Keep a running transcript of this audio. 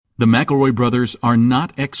The McElroy brothers are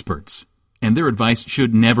not experts, and their advice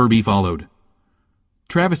should never be followed.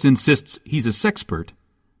 Travis insists he's a sexpert,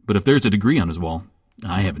 but if there's a degree on his wall,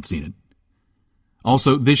 I haven't seen it.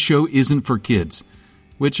 Also, this show isn't for kids,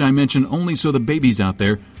 which I mention only so the babies out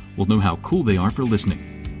there will know how cool they are for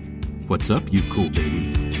listening. What's up, you cool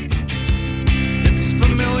baby? It's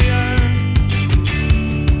familiar,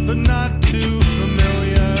 but not too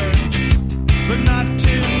familiar, but not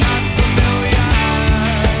too not familiar.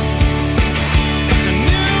 It's a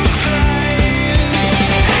new craze.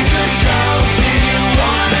 Hey, good girls, do you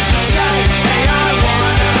wanna just say, hey, I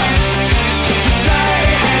wanna? Just say,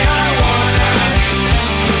 hey, I wanna.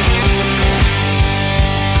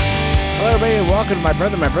 Hello, everybody, and welcome to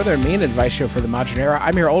My Brother, and Me, an advice show for the modern era.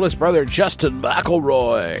 I'm your oldest brother, Justin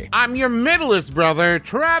McElroy. I'm your middlest brother,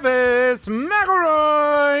 Travis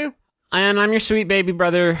McElroy. And I'm your sweet baby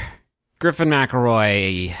brother, Griffin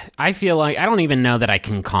McElroy. I feel like I don't even know that I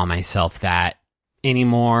can call myself that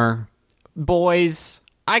anymore. Boys,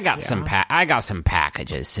 I got some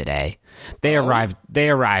packages today. They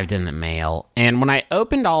arrived in the mail, and when I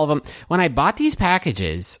opened all of them, when I bought these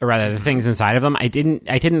packages, or rather the things inside of them, I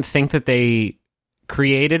didn't think that they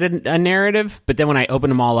created a narrative, but then when I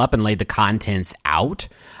opened them all up and laid the contents out,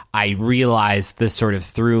 I realized the sort of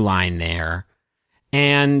through line there.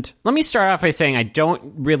 And let me start off by saying I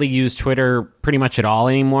don't really use Twitter pretty much at all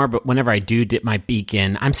anymore, but whenever I do dip my beak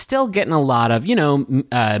in, I'm still getting a lot of,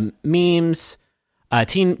 memes,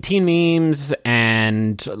 teen memes,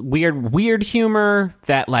 and weird humor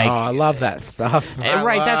that, like... Oh, I love that stuff. I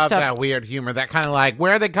love that weird humor, that kind of like,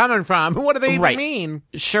 where are they coming from? What do they even mean?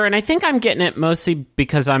 Sure, and I think I'm getting it mostly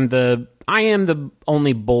because I am the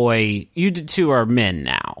only boy. You two are men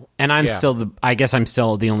now, and I'm still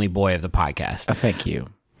the only boy of the podcast. Oh, thank you.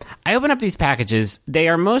 I open up these packages. They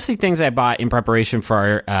are mostly things I bought in preparation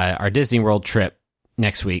for our Disney World trip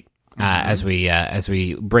next week, as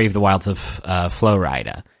we brave the wilds of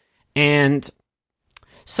Florida. And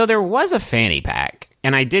so there was a fanny pack,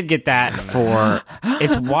 and I did get that for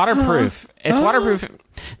it's waterproof. It's waterproof.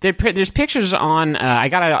 There's pictures on. I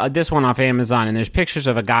got this one off Amazon, and there's pictures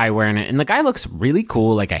of a guy wearing it, and the guy looks really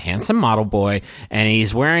cool, like a handsome model boy, and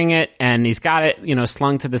he's wearing it, and he's got it,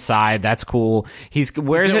 slung to the side. That's cool. Is it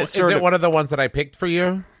one of the ones that I picked for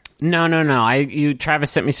you? No.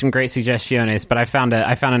 Travis sent me some great suggestions, but I found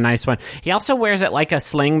a nice one. He also wears it like a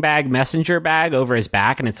sling bag, messenger bag over his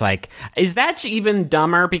back, and it's like, is that even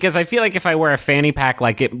dumber? Because I feel like if I wear a fanny pack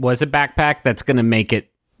like it was a backpack, that's going to make it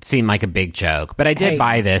seem like a big joke. But I did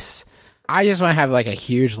buy this. I just want to have like a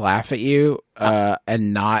huge laugh at you,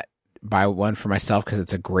 and not buy one for myself because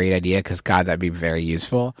it's a great idea. Because God, that'd be very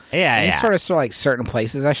useful. Yeah. Sort of like certain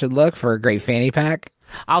places I should look for a great fanny pack.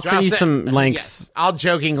 I'll send you some links. I'll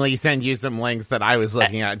jokingly send you some links that I was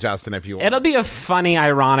looking at, Justin, if you want. It'll be a funny,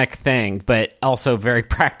 ironic thing, but also very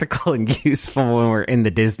practical and useful when we're in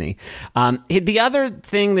the Disney. The other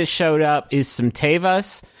thing that showed up is some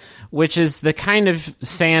Tevas, which is the kind of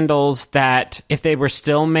sandals that if they were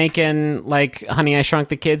still making like Honey, I Shrunk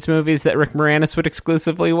the Kids movies that Rick Moranis would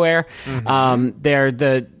exclusively wear. They're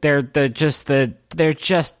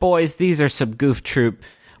just boys. These are some goof troop.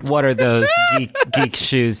 What are those geek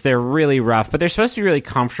shoes? They're really rough, but they're supposed to be really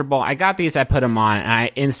comfortable. I got these, I put them on, and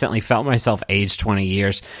I instantly felt myself age 20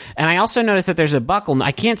 years. And I also noticed that there's a buckle.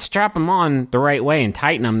 I can't strap them on the right way and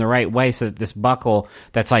tighten them the right way so that this buckle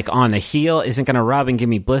that's like on the heel isn't going to rub and give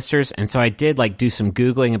me blisters. And so I did like do some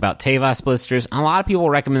Googling about Tevas blisters. And a lot of people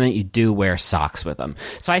recommend that you do wear socks with them.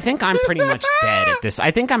 So I think I'm pretty much dead at this. I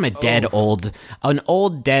think I'm an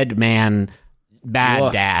old dead man,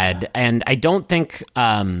 bad dad, and I don't think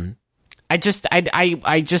I just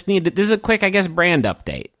need this is a quick, I guess, brand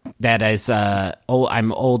update that is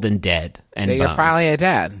I'm old and dead, and so you're finally a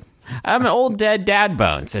dad. I'm an old dead dad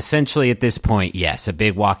bones, essentially at this point. Yes, a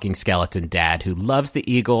big walking skeleton dad who loves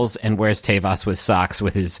the Eagles and wears Tevas with socks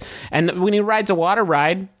and when he rides a water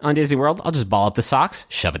ride on Disney World, I'll just ball up the socks,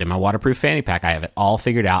 shove it in my waterproof fanny pack. I have it all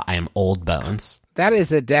figured out. I am old bones. That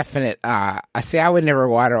is a definite. I would never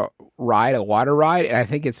ride a water ride, and I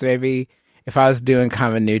think it's maybe if I was doing kind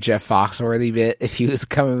of a new Jeff Foxworthy bit, if he was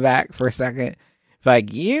coming back for a second, like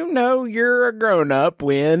you're a grown up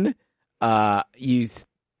when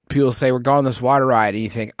people say we're going on this water ride, and you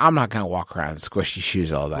think I'm not going to walk around in squishy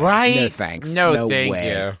shoes all day. Right? No thanks. No thank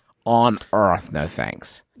way. You. On earth, no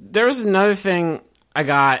thanks. There was another thing I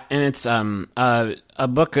got, and it's a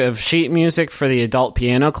book of sheet music for the adult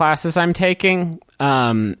piano classes I'm taking.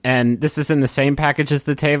 And this is in the same package as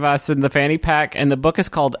the Tevas and the fanny pack, and the book is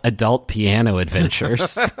called Adult Piano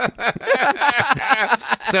Adventures.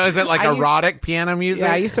 So is it like erotic piano music?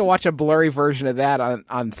 Yeah, I used to watch a blurry version of that on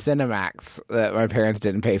Cinemax that my parents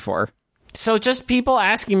didn't pay for. So just people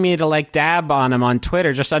asking me to like dab on them on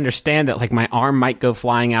Twitter, just understand that like my arm might go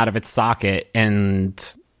flying out of its socket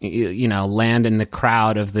and land in the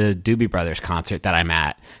crowd of the Doobie Brothers concert that I'm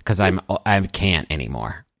at because I can't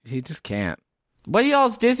anymore. You just can't. What are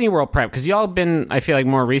y'all's Disney World prep? Because y'all have been, I feel like,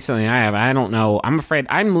 more recently than I have. I don't know. I'm afraid.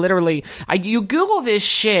 I'm literally... you Google this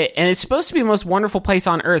shit, and it's supposed to be the most wonderful place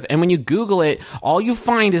on earth. And when you Google it, all you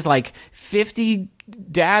find is like 50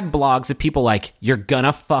 dad blogs of people like, you're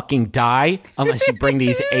gonna fucking die unless you bring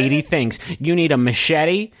these 80 things. You need a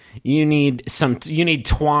machete. You need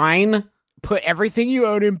twine. Put everything you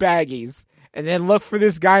own in baggies, and then look for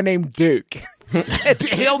this guy named Duke.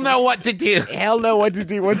 He'll know what to do. He'll know what to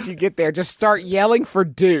do once you get there. Just start yelling for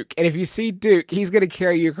Duke. And if you see Duke, he's going to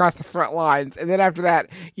carry you across the front lines. And then after that,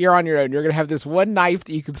 you're on your own. You're going to have this one knife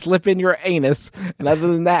that you can slip in your anus. And other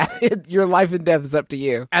than that, your life and death is up to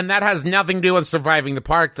you. And that has nothing to do with surviving the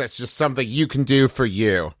park. That's just something you can do for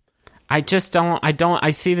you. I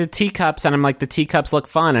see the teacups and I'm like, the teacups look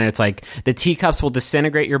fun. And it's like, the teacups will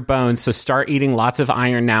disintegrate your bones. So start eating lots of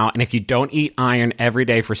iron now. And if you don't eat iron every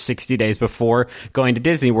day for 60 days before going to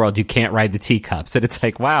Disney World, you can't ride the teacups. And it's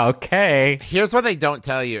like, wow, okay. Here's what they don't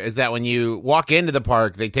tell you is that when you walk into the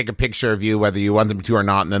park, they take a picture of you, whether you want them to or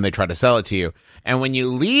not, and then they try to sell it to you. And when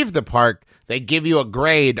you leave the park, they give you a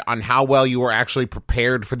grade on how well you were actually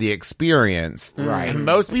prepared for the experience. Right. And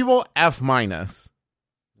most people, F-.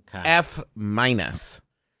 Okay. F-.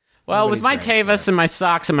 Well, with my Tevas and my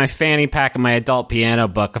socks and my fanny pack and my adult piano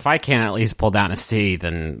book, if I can't at least pull down a C,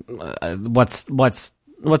 then what's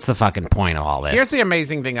the fucking point of all this? Here's the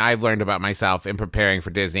amazing thing I've learned about myself in preparing for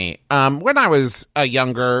Disney. When I was a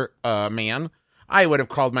younger man, I would have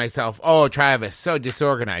called myself, oh, Travis, so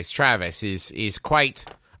disorganized. Travis is quite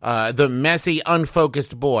the messy,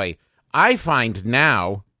 unfocused boy. I find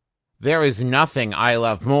now there is nothing I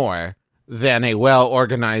love more than a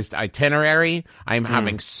well-organized itinerary. I'm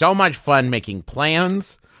having so much fun making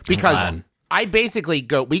plans because I basically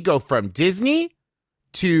we go from Disney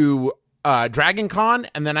to Dragon Con,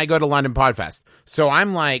 and then I go to London Podfest. So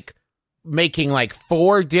I'm like making like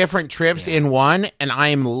 4 different trips in one, and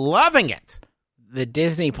I'm loving it. The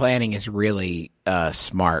Disney planning is really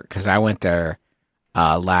smart because I went there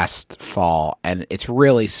last fall, and it's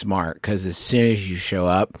really smart because as soon as you show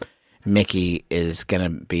up, Mickey is going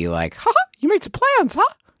to be like, ha, you made some plans,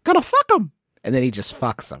 huh? Gonna fuck them. And then he just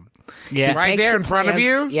fucks them. Yeah. Right there in front of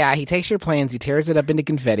you? Yeah, he takes your plans, he tears it up into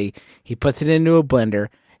confetti, he puts it into a blender,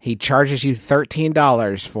 he charges you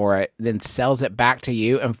 $13 for it, then sells it back to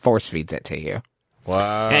you and force feeds it to you.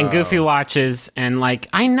 Wow. And Goofy watches, and like,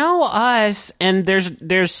 I know us, and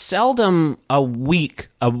there's seldom a week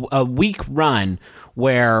run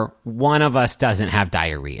where one of us doesn't have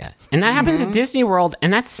diarrhea. And that happens at Disney World,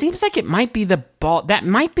 and that seems like it might be that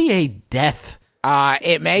might be a death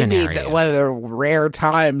it may scenario. be one of the rare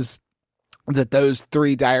times that those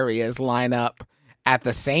 3 diarrheas line up at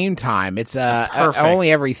the same time. It's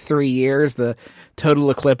only every 3 years, the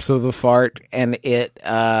total eclipse of the fart, and it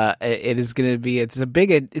is going to be it's a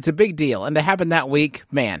big deal. And to happen that week,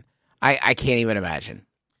 man, I can't even imagine.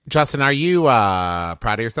 Justin, are you proud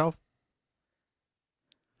of yourself?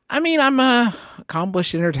 I mean, I'm a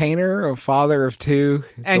accomplished entertainer, a father of 2.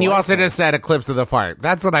 And you also just said eclipse of the fart.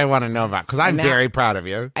 That's what I want to know about, because I'm very proud of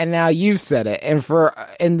you. And now you've said it. And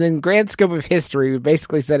in the grand scope of history, we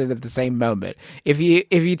basically said it at the same moment. If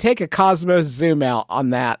you take a cosmos zoom out on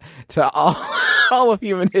that to all of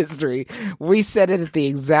human history, we said it at the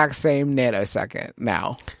exact same nanosecond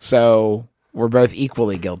now. So we're both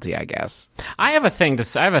equally guilty, I guess. I have a thing to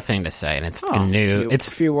say, and it's new.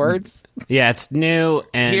 It's a few words. Yeah, it's new.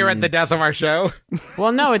 And Here at the death of our show?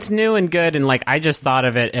 Well, no, it's new and good, and like I just thought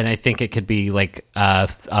of it, and I think it could be like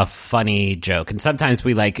a funny joke. And sometimes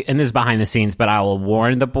we like, and this is behind the scenes, but I will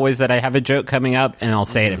warn the boys that I have a joke coming up, and I'll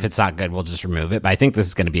say it. If it's not good, we'll just remove it. But I think this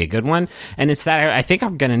is going to be a good one, and it's that I think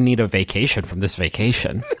I'm going to need a vacation from this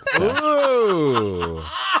vacation. Ooh,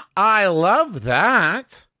 I love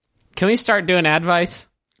that. Can we start doing advice?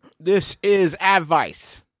 This is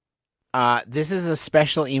advice. This is a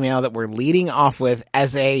special email that we're leading off with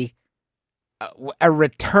as a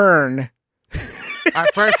return. Our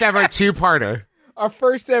first ever 2-parter. Our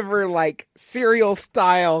first ever like serial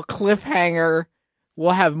style cliffhanger.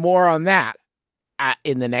 We'll have more on that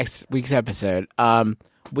in the next week's episode.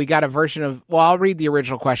 We got a version of. Well, I'll read the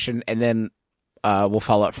original question and then we'll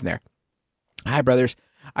follow up from there. Hi, brothers.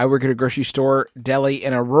 I work at a grocery store deli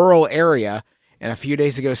in a rural area. And a few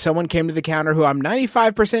days ago, someone came to the counter who I'm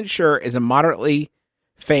 95% sure is a moderately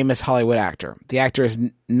famous Hollywood actor. The actor is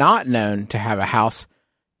not known to have a house.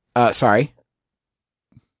 Sorry.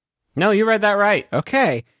 No, you read that right.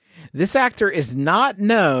 Okay. This actor is not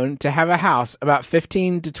known to have a house about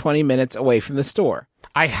 15 to 20 minutes away from the store.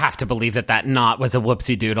 I have to believe that knot was a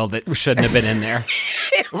whoopsie doodle that shouldn't have been in there.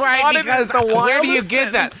 Right, because where do you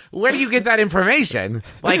get that? Where do you get that information?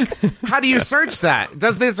 Like, how do you search that?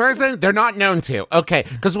 Does this person? They're not known to. Okay,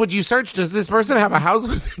 because would you search? Does this person have a house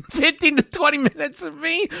within 15 to 20 minutes of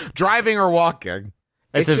me, driving or walking?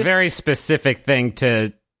 It's a very specific thing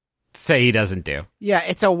to say he doesn't do. Yeah,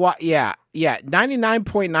 it's a yeah.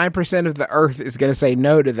 99.9% of the earth is going to say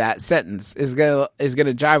no to that sentence. Is going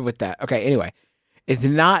to jive with that. Okay, anyway. It's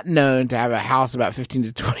not known to have a house about 15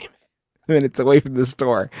 to 20 minutes away from the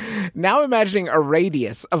store. Now I'm imagining a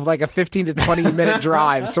radius of like a 15 to 20 minute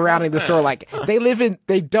drive surrounding the store. Like they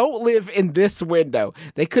don't live in this window.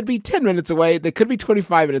 They could be 10 minutes away. They could be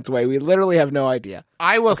 25 minutes away. We literally have no idea.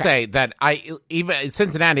 I will say that even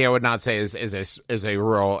Cincinnati, I would not say is a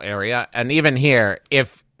rural area. And even here,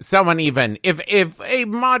 if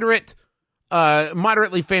a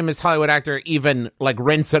moderately famous Hollywood actor even like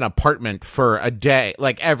rents an apartment for a day,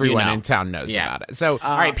 like everyone in town knows about it. So,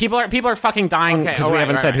 all right, people are fucking dying because we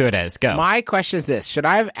haven't said who it is. Go. My question is this: should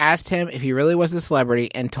I have asked him if he really was a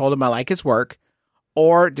celebrity and told him I like his work,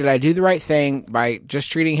 or did I do the right thing by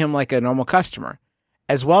just treating him like a normal customer?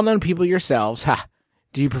 As well-known people yourselves,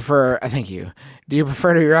 do you prefer? Thank you. Do you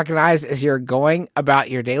prefer to be recognized as you're going about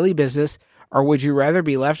your daily business? Or would you rather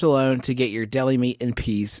be left alone to get your deli meat in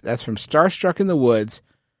peace? That's from Starstruck in the Woods.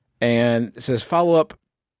 And it says, follow up.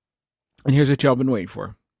 And here's what y'all been waiting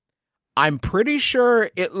for. I'm pretty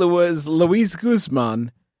sure it was Luis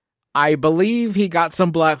Guzman. I believe he got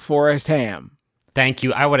some Black Forest ham. Thank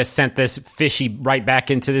you. I would have sent this fishy right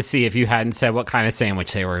back into the sea if you hadn't said what kind of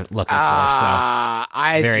sandwich they were looking for.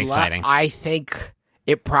 So, very exciting. I think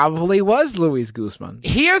it probably was Luis Guzman.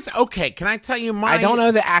 Can I tell you I don't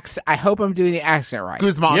know the accent. I hope I'm doing the accent right.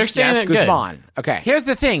 Guzman. You're saying it good. Guzman. Okay. Here's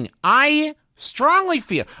the thing. I strongly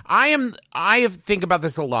feel I think about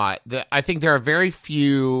this a lot. That I think there are very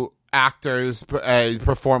few actors,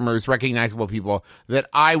 performers, recognizable people that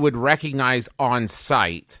I would recognize on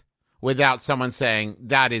sight without someone saying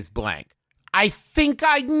that is blank. I think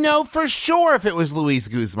I'd know for sure if it was Luis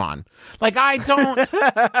Guzman. Like, I don't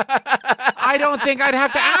think I'd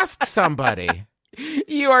have to ask somebody.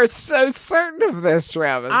 You are so certain of this,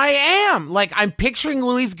 Travis. I am. Like, I'm picturing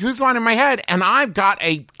Luis Guzman in my head, and I've got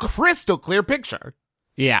a crystal clear picture.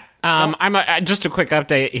 Yeah. Just a quick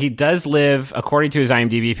update. He does live, according to his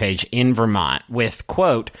IMDb page, in Vermont with,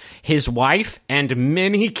 quote, his wife and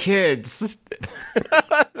many kids.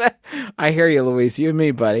 I hear you, Luis. You and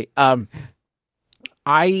me, buddy.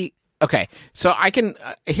 Okay, so I can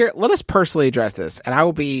here. Let us personally address this, and I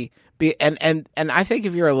will be and I think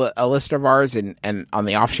if you're a listener of ours, and on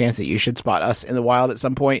the off chance that you should spot us in the wild at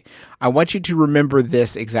some point, I want you to remember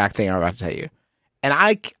this exact thing I'm about to tell you. And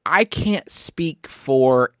I can't speak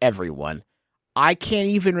for everyone. I can't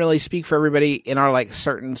even really speak for everybody in our like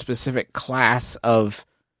certain specific class of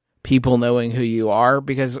people knowing who you are,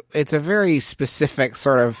 because it's a very specific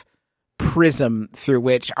sort of prism through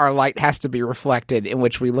which our light has to be reflected, in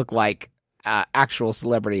which we look like actual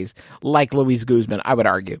celebrities, like Luis Guzman, I would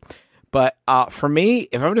argue. But for me,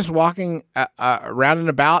 if I'm just walking around and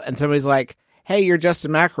about and somebody's like, hey, you're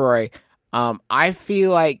Justin McElroy, I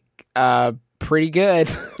feel like pretty good.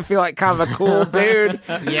 I feel like kind of a cool dude.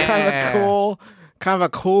 Yeah. kind of a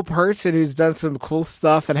cool person who's done some cool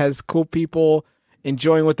stuff and has cool people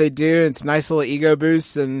enjoying what they do. It's a nice little ego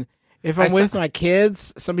boost. And if I'm with my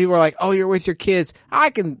kids, some people are like, "Oh, you're with your kids."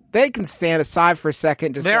 They can stand aside for a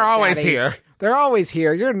second. Just They're always here. They're always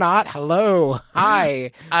here. You're not. Hello.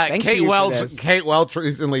 Hi. Thank Kate you Welch. for this. Kate Welch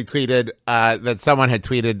recently tweeted that someone had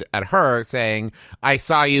tweeted at her saying, "I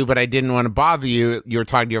saw you, but I didn't want to bother you. You were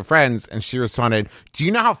talking to your friends," and she responded, "Do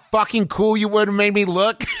you know how fucking cool you would have made me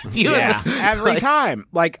look?" Every time.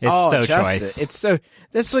 Like, It's oh, so Justin, choice. it's so.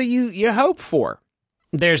 That's what you hope for.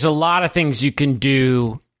 There's a lot of things you can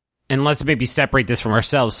do. And let's maybe separate this from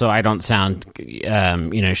ourselves so I don't sound,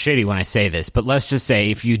 shitty when I say this. But let's just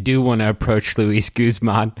say if you do want to approach Luis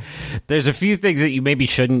Guzman, there's a few things that you maybe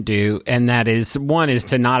shouldn't do. And that is, one is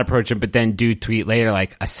to not approach him, but then do tweet later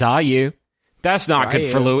like, I saw you. That's not good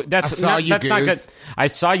for Luis. That's not good. I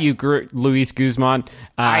saw you, Luis Guzman.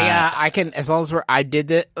 I can, as long as I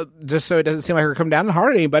did it, just so it doesn't seem like we're coming down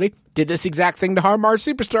hard on anybody, did this exact thing to harm our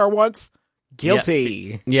superstar once.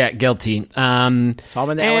 Guilty. Yeah, guilty. Saw him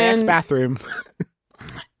in the LAX bathroom.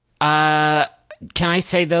 Can I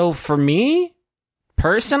say, though, for me,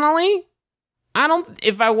 personally,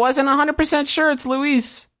 If I wasn't 100% sure, it's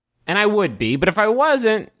Louise. And I would be. But if I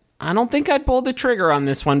wasn't, I don't think I'd pull the trigger on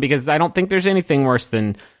this one because I don't think there's anything worse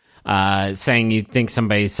than saying you think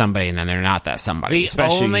somebody's somebody and then they're not that somebody.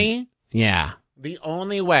 The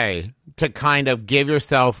only way to kind of give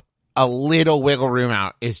yourself a little wiggle room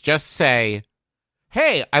out is just say,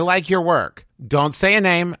 hey, I like your work. Don't say a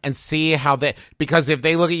name and see how because if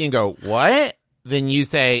they look at you and go, what? Then you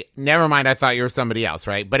say, never mind, I thought you were somebody else,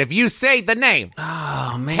 right? But if you say the name,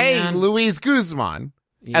 oh, man. Hey, Luis Guzman,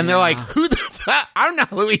 and they're like, who the fuck? I'm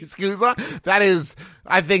not Luis Guzman. That is,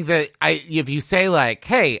 I think that if you say like,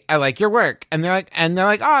 hey, I like your work, and they're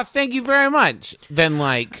like, oh, thank you very much, then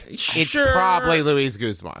like, it's probably Luis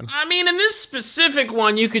Guzman. I mean, in this specific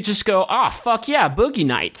one, you could just go, oh, fuck yeah, Boogie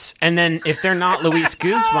Nights. And then if they're not Luis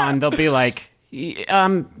Guzman, they'll be like,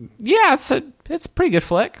 yeah, it's a pretty good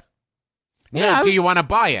flick. Yeah, do you want to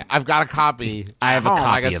buy it? I've got a copy. I have a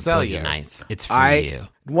copy of sell Boogie you. Nights. It's for you.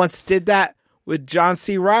 Once did that with John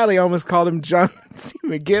C. Reilly. I almost called him John C.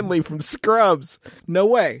 McGinley from Scrubs. No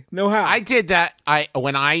way. No how. I did that.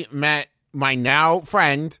 When I met my now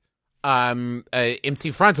friend, MC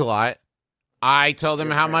Frontalot, I told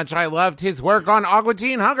him how much I loved his work on Aqua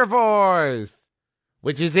Teen Hunger Force,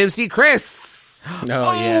 which is MC Chris. Oh,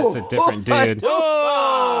 yeah, it's a different dude.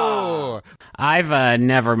 Oh! I've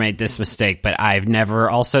never made this mistake, but I've never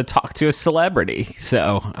also talked to a celebrity.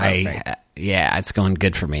 So it's going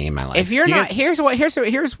good for me in my life. If you're not, here's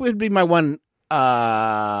would be my one,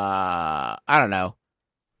 I don't know,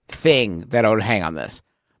 thing that I would hang on this.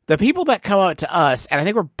 The people that come out to us, and I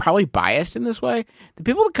think we're probably biased in this way, the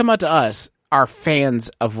people that come out to us are fans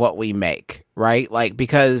of what we make, right? Like,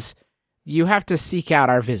 because you have to seek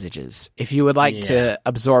out our visages. If you would like to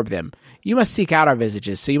absorb them, you must seek out our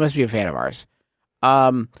visages, so you must be a fan of ours.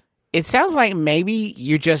 It sounds like maybe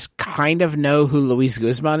you just kind of know who Luis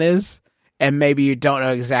Guzman is, and maybe you don't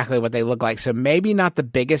know exactly what they look like, so maybe not the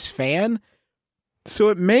biggest fan. So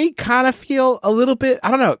it may kind of feel a little bit,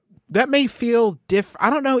 I don't know, that may feel different.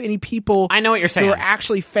 I don't know any people I know what you're saying. who are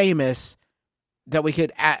actually famous that we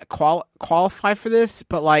could qualify for this,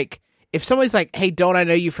 but like, if somebody's like, hey, don't I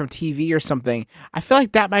know you from TV or something, I feel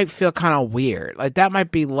like that might feel kind of weird. Like, that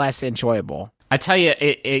might be less enjoyable. I tell you,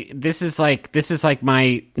 this is like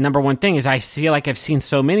my number one thing is I feel like I've seen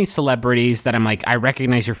so many celebrities that I'm like, I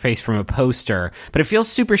recognize your face from a poster, but it feels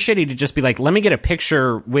super shitty to just be like, let me get a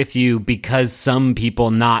picture with you because some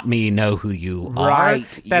people, not me, know who you are.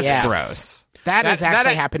 Right. That's Yes. gross. That has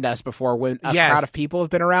actually happened to us before when a crowd of people have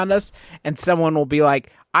been around us and someone will be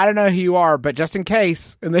like, I don't know who you are, but just in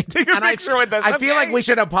case. And they take a picture with us. I feel like we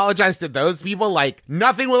should apologize to those people. Like,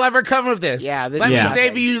 nothing will ever come of this. Yeah. Let me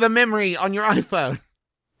save you the memory on your iPhone.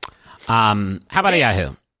 How about a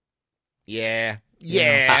Yahoo? Yeah.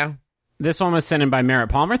 This one was sent in by Merritt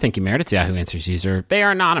Palmer. Thank you, Merritt. It's Yahoo Answers user. They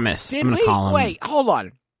are anonymous. I'm going to call them. Wait, hold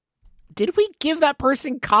on. Did we give that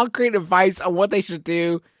person concrete advice on what they should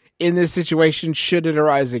do in this situation should it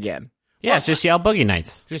arise again? Yeah, it's just yell Boogie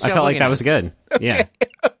Nights. I felt like that was good. Yeah.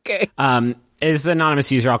 Okay. Is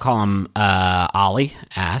anonymous user, I'll call him Ollie,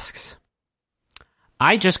 asks,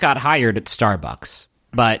 I just got hired at Starbucks,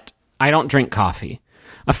 but I don't drink coffee.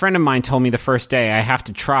 A friend of mine told me the first day I have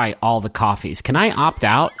to try all the coffees. Can I opt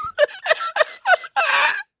out?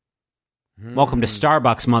 Welcome to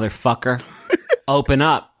Starbucks, motherfucker. Open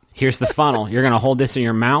up. Here's the funnel. You're going to hold this in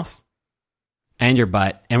your mouth and your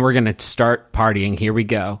butt, and we're going to start partying. Here we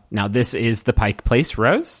go. Now, this is the Pike Place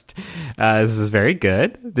Roast. This is very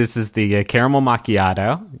good. This is the caramel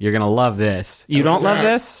macchiato. You're going to love this. You don't love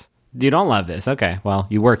this? You don't love this? Okay, well,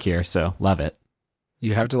 you work here, so love it.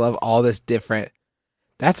 You have to love all this different.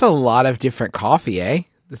 That's a lot of different coffee, eh?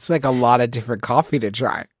 It's like a lot of different coffee to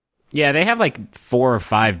try. Yeah, they have like 4 or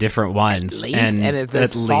 5 different ones. And at the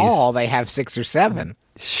fall, they have 6 or 7.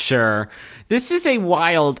 Sure. This is a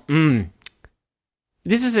wild...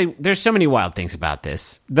 There's so many wild things about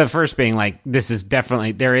this. The first being like, this is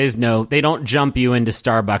definitely, they don't jump you into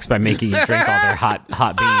Starbucks by making you drink all their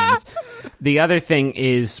hot beans. The other thing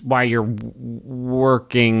is while you're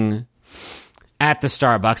working at the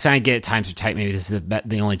Starbucks, and I get times are tight, maybe this is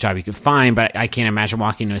the only job you could find, but I can't imagine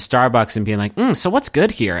walking into a Starbucks and being like, so what's good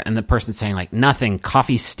here? And the person saying like, nothing,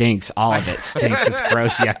 coffee stinks, all of it stinks, it's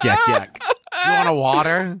gross, yuck, yuck, yuck. You want a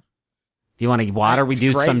water? Do you want a water? We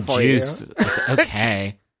do some juice. You. It's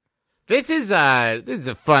okay. This is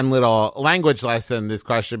a fun little language lesson, this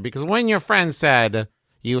question, because when your friend said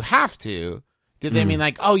you have to, did they mean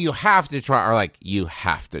like, oh, you have to try, or like, you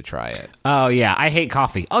have to try it? Oh, yeah, I hate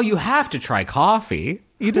coffee. Oh, you have to try coffee?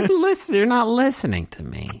 You didn't listen. You're not listening to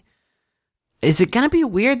me. Is it going to be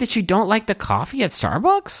weird that you don't like the coffee at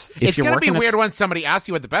Starbucks? It's going to be weird when somebody asks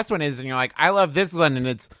you what the best one is, and you're like, I love this one, and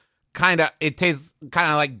it tastes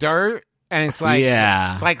kind of like dirt, and it's like,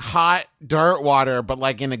 it's like hot dirt water, but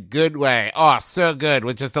like in a good way. Oh, so good.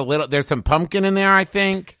 With just there's some pumpkin in there, I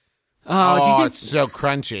think. Oh, do you think it's so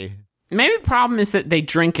crunchy. Maybe the problem is that they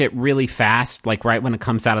drink it really fast, like right when it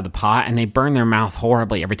comes out of the pot, and they burn their mouth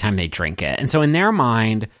horribly every time they drink it. And so in their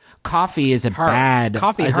mind, coffee is bad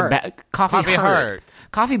hot.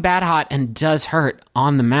 Coffee bad hot and does hurt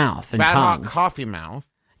on the mouth and bad tongue. Hot coffee mouth.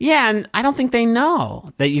 Yeah, and I don't think they know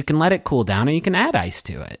that you can let it cool down and you can add ice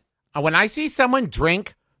to it. When I see someone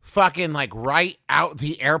drink fucking like right out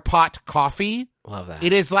the air pot coffee, love that.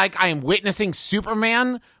 It is like I am witnessing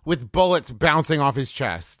Superman with bullets bouncing off his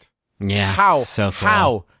chest. Yeah, how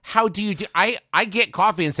do you do? I get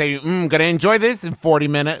coffee and say, gonna enjoy this in 40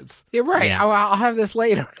 minutes. You're right. Yeah. I'll have this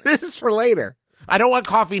later. This is for later. I don't want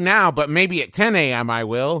coffee now, but maybe at 10 a.m. I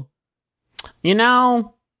will. You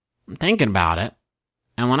know, I'm thinking about it.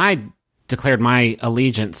 And when I declared my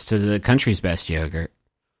allegiance to the country's best yogurt,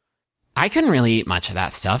 I couldn't really eat much of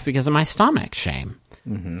that stuff because of my stomach shame.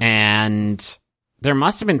 Mm-hmm. And there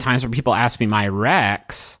must have been times where people asked me my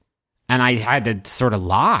Rex, and I had to sort of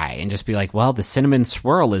lie and just be like, well, the cinnamon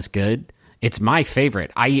swirl is good. It's my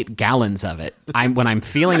favorite. I eat gallons of it. When I'm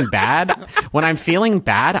feeling bad,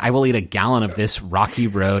 I will eat a gallon of this Rocky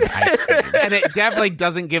Road ice cream. And it definitely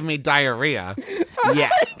doesn't give me diarrhea. Yeah.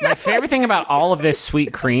 My favorite thing about all of this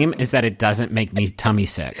sweet cream is that it doesn't make me tummy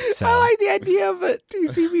sick. So I like the idea of a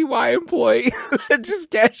TCBY employee that just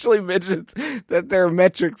casually mentions that their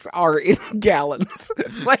metrics are in gallons.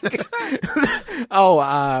 Like,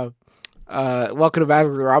 welcome to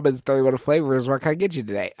Baskin Robbins 31 Flavors. What can I get you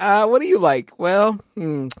today? What do you like? Well,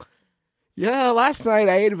 yeah, last night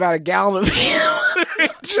I ate about a gallon of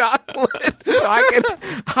chocolate, so I can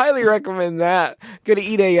highly recommend that. Gonna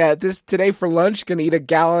eat today for lunch. Gonna eat a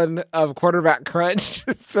gallon of Quarterback Crunch.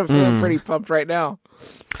 So I'm feeling pretty pumped right now.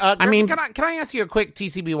 Can I ask you a quick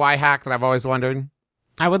TCBY hack that I've always wondered?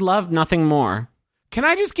 I would love nothing more. Can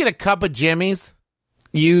I just get a cup of Jimmy's?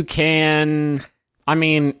 You can. I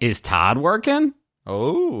mean, is Todd working?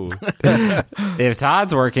 Oh. If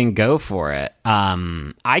Todd's working, go for it.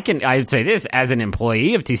 I'd say this, as an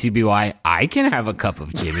employee of TCBY, I can have a cup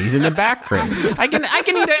of Jimmy's in the back room. I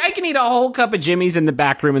can eat a whole cup of Jimmy's in the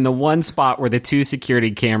back room in the one spot where the 2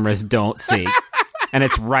 security cameras don't see. And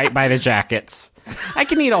it's right by the jackets. I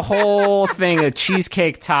can eat a whole thing of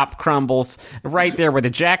cheesecake top crumbles right there where the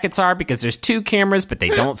jackets are because there's 2 cameras, but they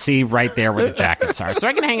don't see right there where the jackets are. So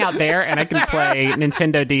I can hang out there and I can play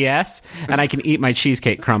Nintendo DS and I can eat my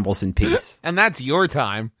cheesecake crumbles in peace. And that's your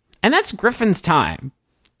time. And that's Griffin's time.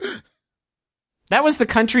 That was the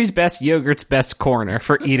country's best yogurt's best corner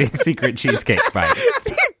for eating secret cheesecake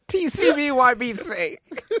bites. TCBYBC.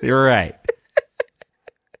 You're right.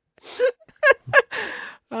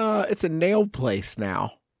 It's a nail place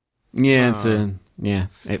now. Yeah, Still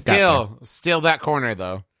that corner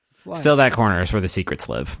though. Still that corner is where the secrets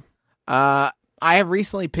live. I have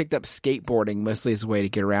recently picked up skateboarding mostly as a way to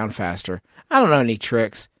get around faster. I don't know any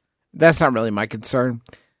tricks. That's not really my concern.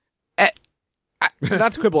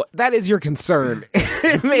 Not to quibble. That is your concern.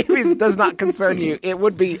 Maybe it does not concern you. It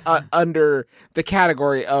would be under the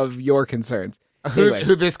category of your concerns. Anyway.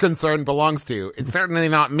 Who this concern belongs to. It's certainly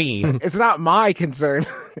not me. It's not my concern.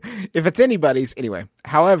 If it's anybody's, anyway.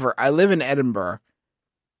 However, I live in Edinburgh,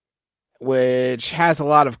 which has a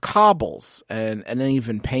lot of cobbles and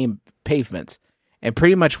uneven pavements. And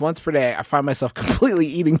pretty much once per day, I find myself completely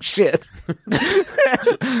eating shit.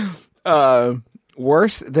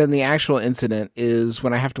 Worse than the actual incident is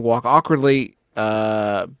when I have to walk awkwardly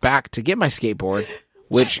back to get my skateboard,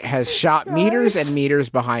 which has shot meters and meters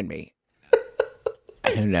behind me.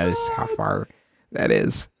 Who knows how far that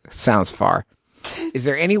is? Sounds far. Is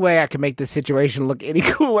there any way I can make this situation look any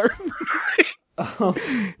cooler?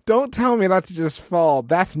 Don't tell me not to just fall.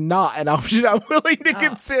 That's not an option I'm willing to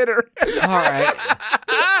consider. All right.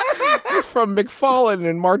 It's from McFarlane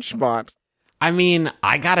and Marchmont. I mean,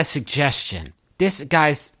 I got a suggestion. This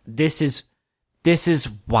is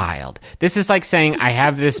wild. This is like saying I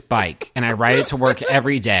have this bike and I ride it to work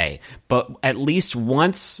every day, but at least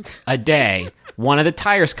once a day, one of the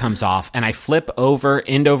tires comes off and I flip over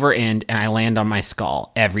end and I land on my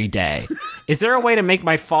skull every day. Is there a way to make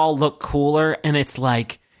my fall look cooler? And it's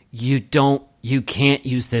like, you can't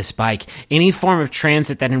use this bike. Any form of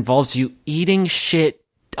transit that involves you eating shit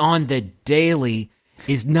on the daily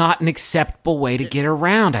is not an acceptable way to get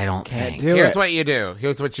around, I don't think. Here's what you do.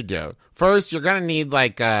 First, you're going to need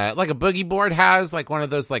like a boogie board has, like one of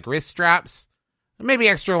those like wrist straps. Maybe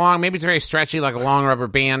extra long, maybe it's very stretchy, like a long rubber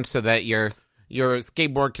band so that your your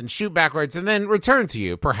skateboard can shoot backwards and then return to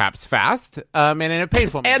you, perhaps fast, and in a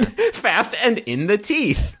painful manner. And fast and in the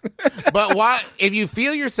teeth. But if you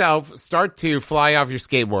feel yourself start to fly off your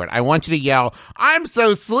skateboard, I want you to yell, "I'm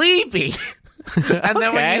so sleepy." And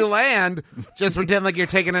then when you land, just pretend like you're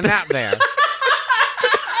taking a nap there.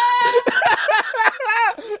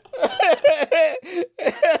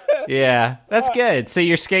 Yeah, that's good. So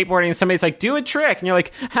you're skateboarding and somebody's like, do a trick. And you're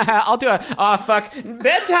like, I'll do fuck,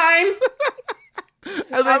 bedtime.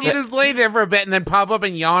 And then you just lay there for a bit and then pop up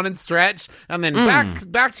and yawn and stretch and then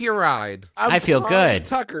back to your ride. I feel good.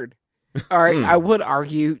 Tuckered. All right, I would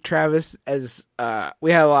argue, Travis, as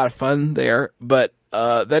we had a lot of fun there, but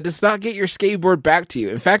that does not get your skateboard back to you.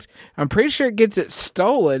 In fact, I'm pretty sure it gets it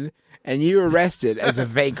stolen and you arrested as a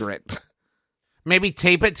vagrant. Maybe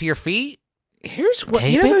tape it to your feet? Here's what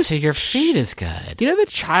Tape it to your feet is good. You know the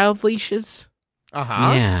child leashes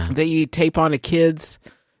Uh-huh. Yeah. that you tape onto kids?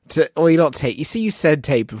 You don't tape. You see, you said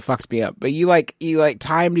tape and fucks me up, but you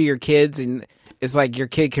tie them to your kids, and it's like your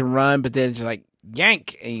kid can run, but then it's just like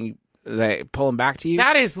yank, and you pull them back to you.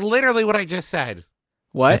 That is literally what I just said.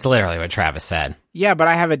 What? That's literally what Travis said. Yeah, but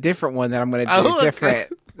I have a different one that I'm going to do. Oh, okay. Different.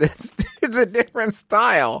 It's a different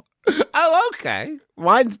style. Oh, okay.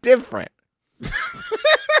 Mine's different.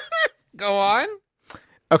 Go on.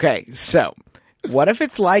 Okay, so what if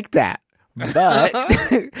it's like that,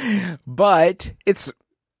 but it's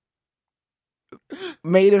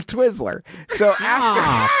made of Twizzler? So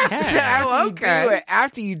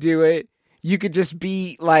after you do it, you could just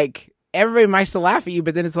be like, everybody might still laugh at you,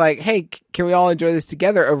 but then it's like, hey, can we all enjoy this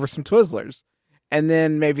together over some Twizzlers? And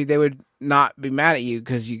then maybe they would not be mad at you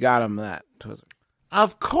because you got them that Twizzler.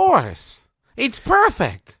 Of course. It's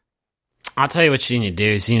perfect. I'll tell you what you need to do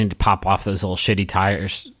is you need to pop off those little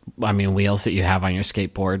shitty wheels that you have on your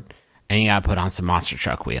skateboard, and you gotta put on some monster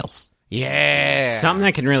truck wheels. Yeah. Something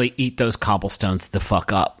that can really eat those cobblestones the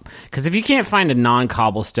fuck up. Because if you can't find a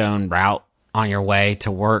non-cobblestone route on your way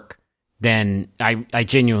to work, then I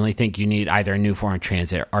genuinely think you need either a new form of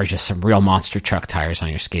transit or just some real monster truck tires on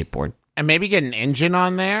your skateboard. And maybe get an engine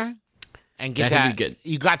on there. And get That'd be good.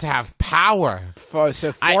 You got to have power. So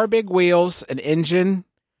four big wheels, an engine.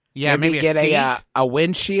 Yeah, maybe get a seat. a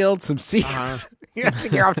windshield, some seats. I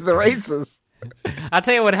think you're off to the races. I'll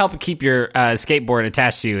tell you what would help keep your skateboard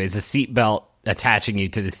attached to you is a seat belt attaching you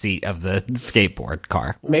to the seat of the skateboard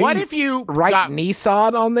car. Maybe What if you write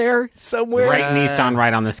Nissan on there somewhere? Right Nissan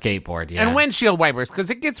right on the skateboard, yeah. And windshield wipers, because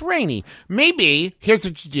it gets rainy. Maybe, here's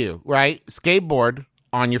what you do, right? Skateboard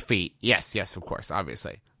on your feet. Yes, of course,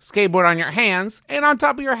 obviously. Skateboard on your hands and on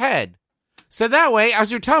top of your head. So that way,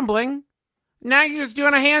 as you're tumbling, now you're just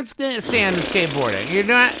doing a handstand and skateboarding. You're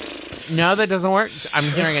doing... No, that doesn't work. I'm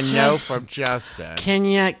hearing a no from Justin. Can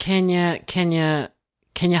you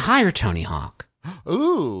hire Tony Hawk?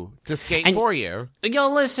 Ooh, to skate for you.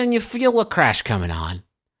 Listen, you feel a crash coming on,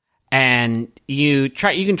 and you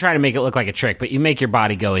can try to make it look like a trick, but you make your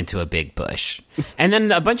body go into a big bush. And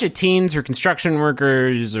then a bunch of teens or construction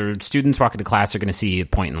workers or students walking to class are going to see you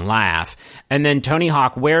point and laugh. And then Tony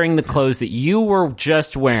Hawk, wearing the clothes that you were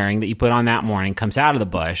just wearing that you put on that morning, comes out of the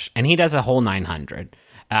bush, and he does a whole 900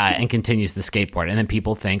 and continues the skateboard. And then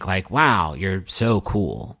people think like, wow, you're so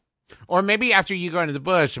cool. Or maybe after you go into the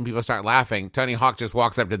bush and people start laughing, Tony Hawk just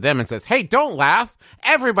walks up to them and says, hey, don't laugh.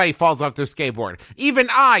 Everybody falls off their skateboard. Even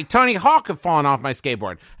I, Tony Hawk, have fallen off my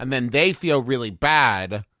skateboard. And then they feel really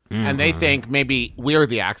bad, and they think maybe we're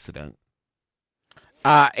the accident.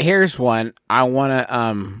 Here's one. I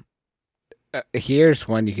want to, here's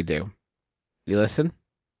one you could do. You listen?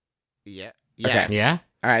 Yeah. Okay. Yeah?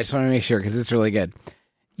 All right, I just want to make sure because it's really good.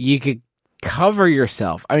 You could cover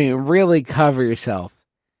yourself. I mean, really cover yourself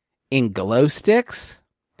in glow sticks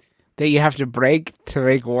that you have to break to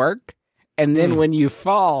make work. And then when you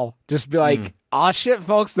fall, just be like, "Aw, shit,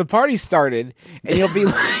 folks, the party started." And you'll be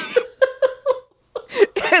like,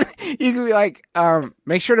 and you can be like,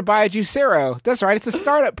 make sure to buy a Juicero. That's right, it's a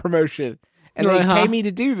startup promotion. And they pay me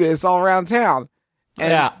to do this all around town.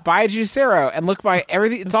 And buy a Juicero and look by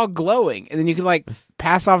everything. It's all glowing. And then you can like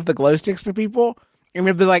pass off the glow sticks to people. And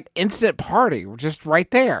it'll be like instant party. We're just right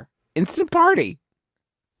there. Instant party.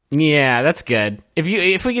 Yeah, that's good. If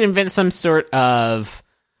we could invent some sort of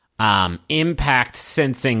impact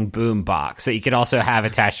sensing boom box that you could also have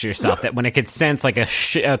attached to yourself, that when it could sense like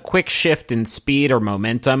a quick shift in speed or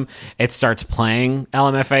momentum, it starts playing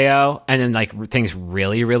LMFAO, and then like things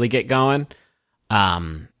really, really get going.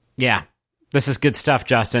 Yeah, this is good stuff,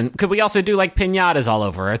 Justin. Could we also do like piñatas all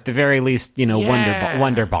over? At the very least,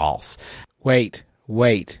 wonder balls. Wait.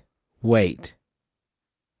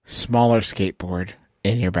 Smaller skateboard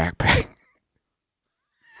in your backpack.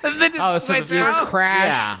 And then Oh, it's so switch the You viewers- out.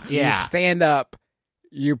 crash. Yeah. You stand up.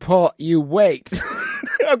 You pull. You wait.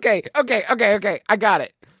 Okay. I got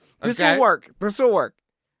it. This Okay. will work.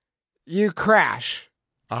 You crash.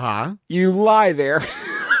 Uh-huh. You lie there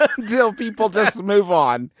until people just move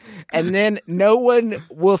on. And then no one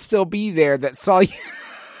will still be there that saw you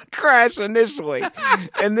crash initially.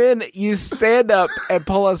 And then you stand up and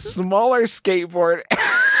pull a smaller skateboard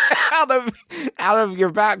out of your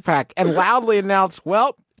backpack and loudly announce,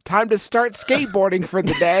 well, time to start skateboarding for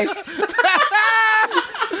the day.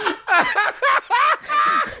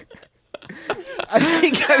 I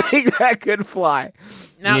think that could fly.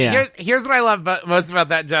 Now, Yeah. here's what I love most about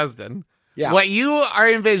that, Justin. Yeah. What you are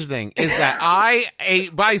envisioning is that I, a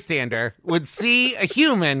bystander, would see a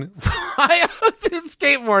human fly off his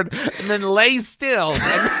skateboard and then lay still. And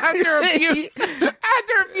after a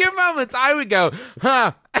few moments, I would go,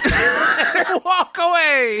 huh, and walk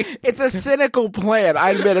away. It's a cynical plan.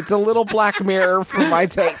 I admit it's a little Black Mirror for my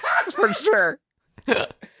taste, for sure.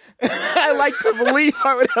 I like to believe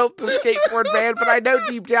I would help the skateboard man, but I know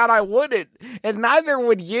deep down I wouldn't, and neither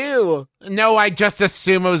would you. No, I just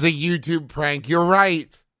assume it was a YouTube prank. You're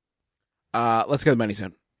right. Let's go to the money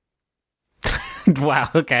zone. Wow.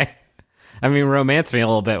 Okay. I mean, romance me a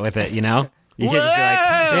little bit with it. You know. You could just be like,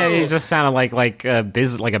 yeah, you just sounded like a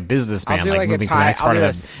businessman, I'll do like a moving to the next part of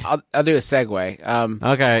it. I'll do a segue.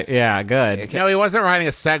 Okay. Yeah. Good. No, he wasn't riding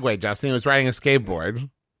a Segway, Justin. He was riding a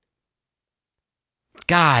skateboard.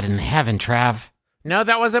 God in heaven, Trav. No,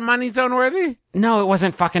 that wasn't Money Zone worthy? No, it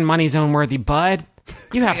wasn't fucking money zone worthy, bud.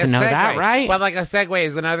 You have to know that, right? But like a Segway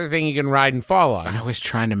is another thing you can ride and fall on. I was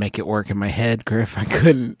trying to make it work in my head, Griff. I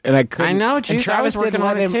couldn't. I know, And Juice. I was working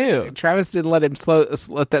on it too. Travis didn't let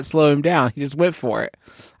that slow him down. He just went for it.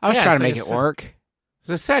 I was Yeah, trying so to make it's it work. It's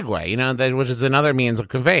a Segway, which is another means of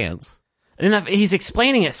conveyance. Enough. He's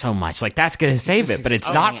explaining it so much, like that's going to save it, but it's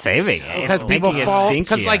not saving it. Because It's people making it fall.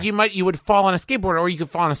 Because stinkier. you would fall on a skateboard, or you could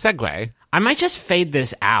fall on a Segway. I might just fade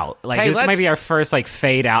this out. Like Hey, this might let's- be our first like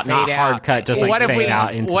fade out, not Fade hard out. cut, just What like if fade we?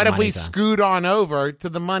 out into What the if we money zone. scoot on over to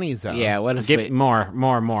the Money Zone? Yeah. What if Get we, more,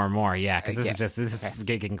 yeah, because this Yeah. is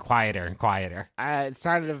getting quieter and quieter. it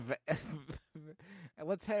started to.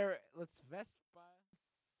 Let's vest.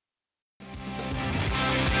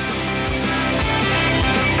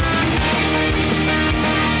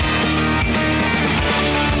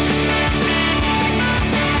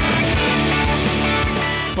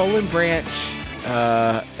 Bowl and Branch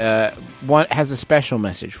has a special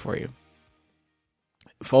message for you.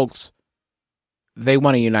 Folks, they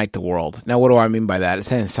want to unite the world. Now, what do I mean by that? It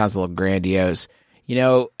sounds a little grandiose.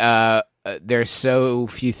 There's so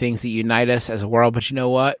few things that unite us as a world, but you know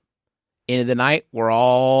what? End of the night, we're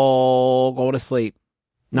all going to sleep.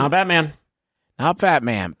 Not Batman. Not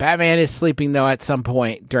Batman. Batman is sleeping, though, at some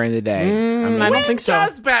point during the day. I don't think so.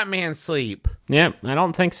 Does Batman sleep? Yeah, I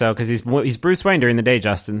don't think so because he's Bruce Wayne during the day,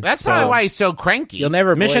 Justin. That's So- probably why he's so cranky. You'll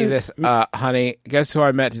never Mission- believe this, honey. Guess who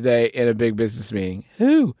I met today in a big business meeting?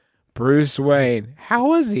 Who? Bruce Wayne. How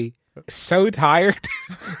was he? So tired.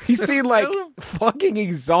 He seemed like fucking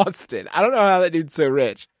exhausted. I don't know how that dude's so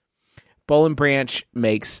rich. Bowl and Branch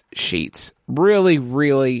makes sheets. Really,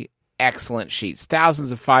 really excellent sheets.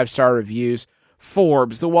 Thousands of 5-star reviews.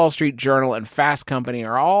 Forbes, the Wall Street Journal, and Fast Company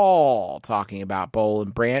are all talking about Bowl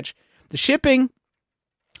and Branch. The shipping,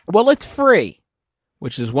 well, it's free,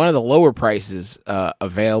 which is one of the lower prices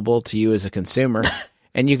available to you as a consumer.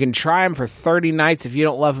 And you can try them for 30 nights. If you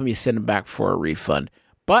don't love them, you send them back for a refund.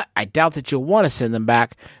 But I doubt that you'll want to send them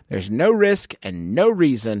back. There's no risk and no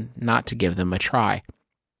reason not to give them a try.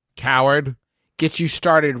 Coward. Get you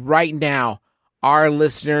started right now. Our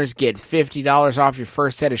listeners get $50 off your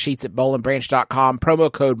first set of sheets at bowlandbranch.com.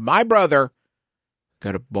 Promo code MYBROTHER.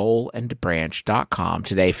 Go to bowlandbranch.com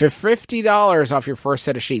today for $50 off your first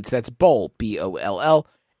set of sheets. That's bowl, B-O-L-L,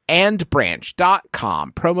 and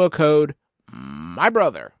branch.com. Promo code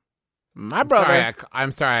MYBROTHER. My brother.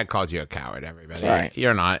 I'm sorry I called you a coward, everybody. It's all right.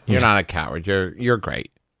 You're not a coward. You're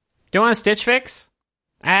great. Do you want a Stitch Fix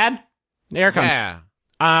ad? There it comes. Yeah.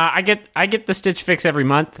 I get the Stitch Fix every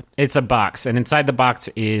month. It's a box, and inside the box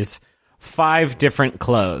is 5 different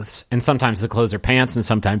clothes, and sometimes the clothes are pants, and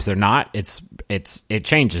sometimes they're not. It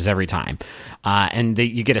changes every time, and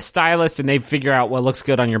you get a stylist, and they figure out what looks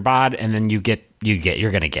good on your bod, and then you're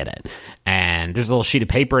gonna get it. And there's a little sheet of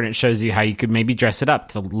paper, and it shows you how you could maybe dress it up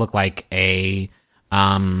to look like a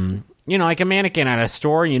like a mannequin at a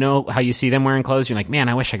store. You know how you see them wearing clothes? You're like, man,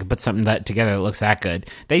 I wish I could put something together that looks that good.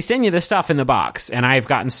 They send you the stuff in the box, and I've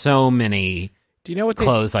gotten so many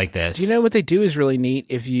clothes like this. Do you know what they do is really neat?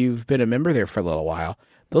 If you've been a member there for a little while,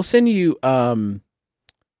 they'll send you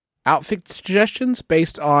outfit suggestions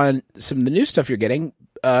based on some of the new stuff you're getting.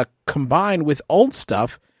 combine with old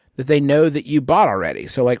stuff that they know that you bought already.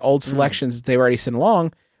 So like old selections that they've already sent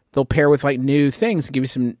along, they'll pair with like new things and give you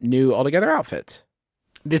some new altogether outfits.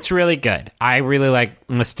 It's really good. I really like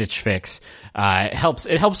my Stitch Fix. It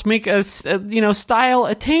helps make style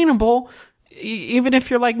attainable, even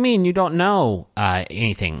if you're like me and you don't know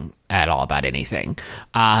anything at all about anything.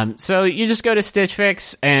 So you just go to Stitch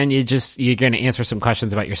Fix and you're going to answer some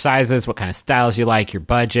questions about your sizes, what kind of styles you like, your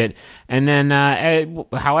budget, and then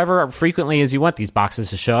however frequently as you want these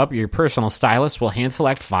boxes to show up, your personal stylist will hand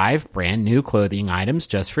select 5 brand new clothing items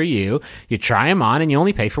just for you. You try them on and you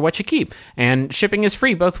only pay for what you keep. And shipping is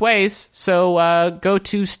free both ways. So go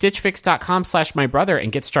to stitchfix.com/mybrother and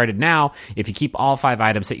get started now. If you keep all 5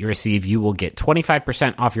 items that you receive, you will get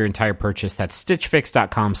 25% off your entire purchase. That's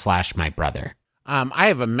stitchfix.com/mybrother. I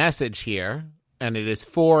have a message here, and it is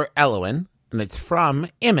for Elowen, and it's from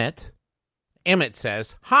Emmett. Emmett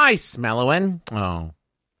says, "Hi, Smellowen." Oh,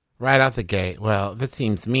 right out the gate. Well, this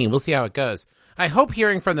seems mean. We'll see how it goes. "I hope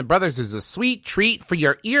hearing from the brothers is a sweet treat for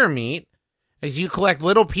your ear meat as you collect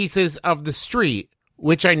little pieces of the street,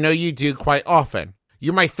 which I know you do quite often.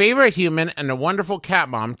 You're my favorite human and a wonderful cat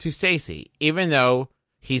mom to Stacy, even though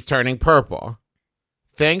he's turning purple.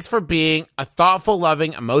 Thanks for being a thoughtful,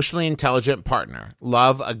 loving, emotionally intelligent partner.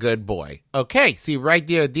 Love, a good boy." Okay, see right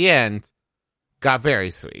there at the end, got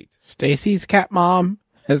very sweet. Stacy's cat mom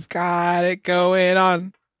has got it going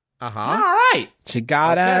on. Uh-huh. All right. She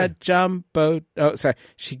got a jumbo. Oh, sorry.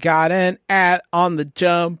 She got an ad on the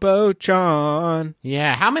Jumbotron.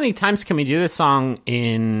 Yeah, how many times can we do this song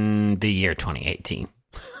in the year 2018?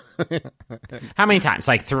 How many times?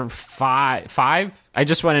 Like 5? I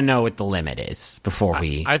just want to know what the limit is before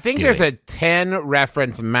we I think do there's it. a 10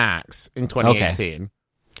 reference max in 2018.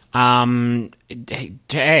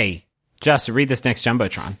 Hey, Justin, read this next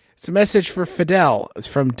Jumbotron. It's a message for Fidel. It's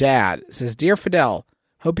from Dad. It says, "Dear Fidel,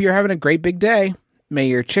 hope you're having a great big day. May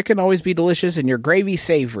your chicken always be delicious and your gravy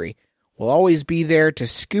savory. We'll always be there to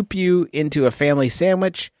scoop you into a family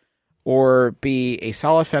sandwich or be a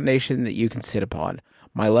solid foundation that you can sit upon.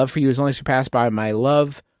 My love for you is only surpassed by my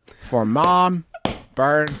love for Mom.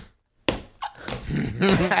 Burn.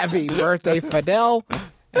 Happy birthday, Fidel.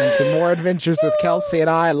 And some more adventures with Kelsey and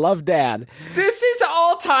I. Love, Dad." This is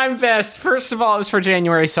all-time best. First of all, it was for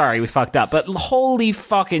January. Sorry, we fucked up. But holy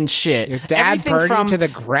fucking shit. Your dad burned you to the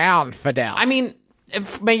ground, Fidel. I mean,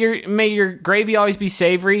 may your gravy always be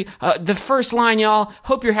savory. The first line, y'all,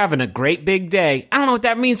 hope you're having a great big day. I don't know what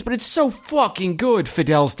that means, but it's so fucking good,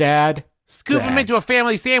 Fidel's dad. Scoop him into a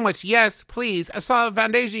family sandwich. Yes, please. I saw a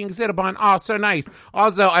foundation you can sit upon. Oh, so nice.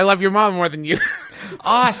 Also, I love your mom more than you.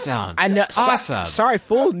 Awesome. I know. Awesome. Sorry,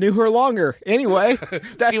 fool. Knew her longer. Anyway,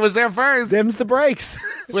 She was there first. them's the breaks.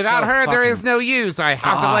 Without So her, there fucking is no use. I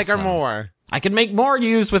have to like her awesome. more. I can make more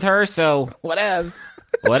use with her, so Whatevs.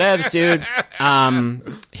 whatevs, dude.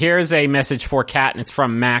 Here's a message for Kat, and it's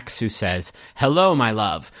from Max, who says, "Hello, my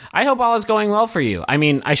love. I hope all is going well for you. I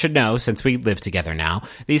mean, I should know, since we live together now.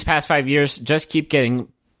 These past 5 years just keep getting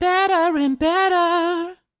better and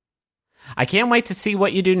better. I can't wait to see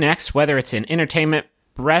what you do next, whether it's in entertainment,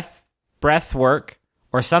 breath work,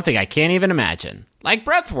 or something I can't even imagine. Like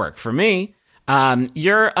breath work for me.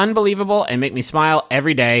 You're unbelievable and make me smile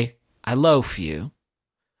every day. I loaf you.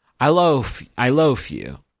 I loaf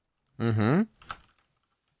you." Mm-hmm.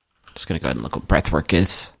 Just gonna go ahead and look what breathwork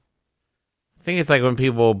is. I think it's like when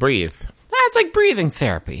people breathe. That's like breathing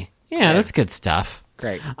therapy. Yeah, that's good stuff.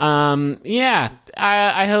 Great. Yeah,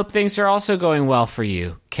 I hope things are also going well for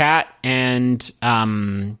you, Kat. And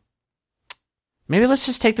maybe let's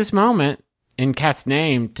just take this moment in Kat's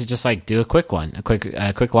name to just like do a quick one, a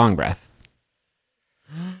quick long breath.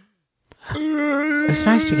 It's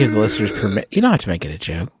nice to give the listeners permit. You don't have to make it a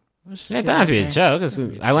joke. It doesn't have to be a joke.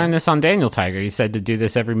 I learned this on Daniel Tiger. He said to do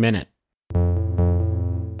this every minute.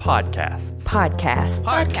 Podcasts.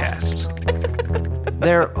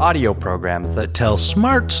 They're audio programs that Tell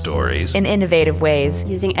smart stories. in innovative ways.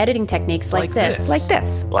 Using editing techniques like this. Like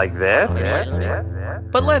this. like this.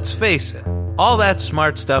 But let's face it, all that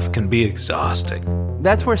smart stuff can be exhausting.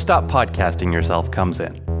 That's where Stop Podcasting Yourself comes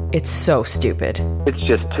in. It's so stupid. It's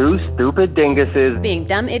just 2 stupid dinguses. Being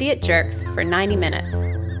dumb idiot jerks for 90 minutes.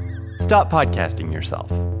 Stop Podcasting Yourself.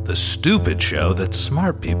 The stupid show that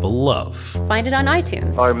smart people love. Find it on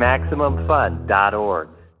iTunes. Or MaximumFun.org.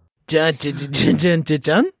 Dun, dun, dun, dun, dun,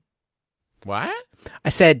 dun. What? I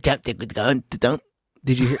said dun, dun, dun, dun, dun.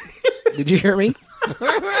 Did you hear? Did you hear me?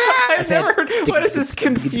 I've never heard. What is this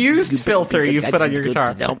confused filter you've put on your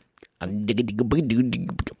guitar?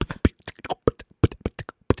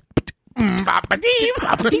 I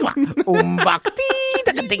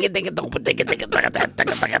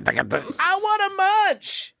want a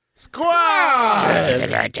munch. Squad. I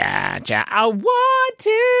want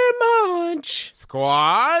to munch.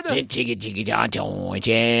 Squad. This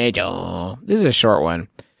is a short one.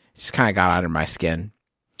 Just kind of got under my skin.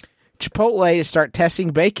 Chipotle to start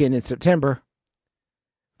testing bacon in September.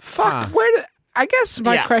 Fuck, I guess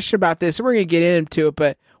my question about this, we're going to get into it,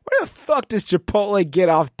 but where the fuck does Chipotle get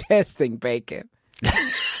off testing bacon? Don't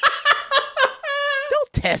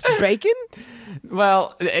test bacon.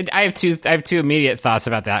 Well, I have two immediate thoughts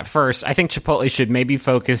about that. First, I think Chipotle should maybe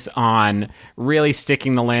focus on really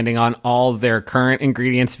sticking the landing on all their current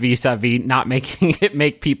ingredients vis-a-vis not making it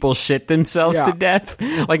make people shit themselves to death.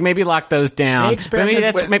 Like maybe lock those down.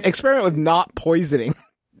 Experiment with not poisoning.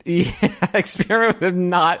 Yeah, experiment with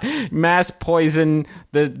not mass poison,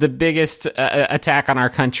 the biggest attack on our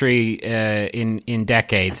country in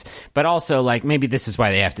decades. But also, like, maybe this is why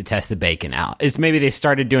they have to test the bacon out. Is maybe they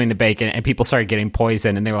started doing the bacon and people started getting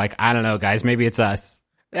poisoned, and they were like, I don't know, guys, maybe it's us.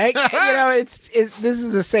 This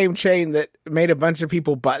is the same chain that made a bunch of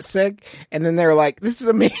people butt sick, and then they're like, "This is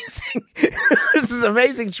amazing, this is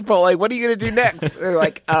amazing, Chipotle. What are you gonna do next?" They're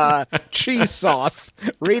like, cheese sauce.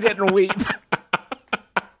 Read it and weep."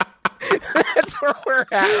 That's where we're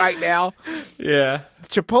at right now. Yeah.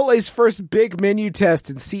 Chipotle's first big menu test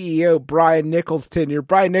in CEO Brian Nichols' tenure.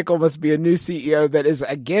 Brian Nichols must be a new CEO that is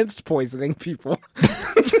against poisoning people.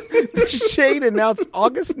 The chain announced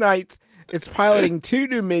August 9th it's piloting 2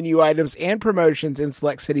 new menu items and promotions in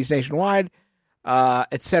select cities nationwide,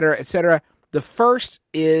 et cetera, et cetera. The first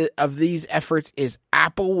of these efforts is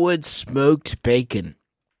Applewood smoked bacon.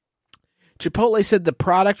 Chipotle said the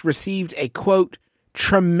product received a, quote,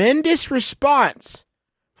 tremendous response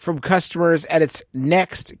from customers at its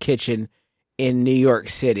next kitchen in New York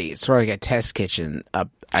City. It's sort of like a test kitchen up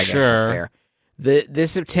there.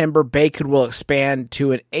 This September, bacon will expand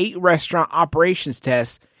to an 8-restaurant operations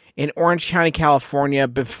test in Orange County, California,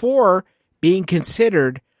 before being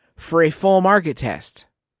considered for a full market test.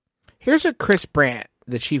 Here's what Chris Brandt,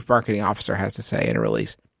 the chief marketing officer, has to say in a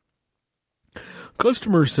release.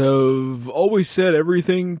 Customers have always said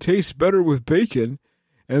everything tastes better with bacon,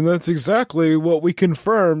 and that's exactly what we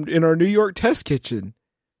confirmed in our New York test kitchen.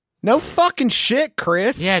 No fucking shit,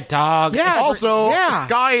 Chris. Yeah, dog. Yeah. Also,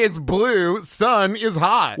 sky is blue, sun is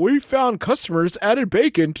hot. We found customers added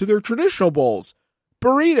bacon to their traditional bowls,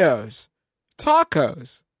 burritos,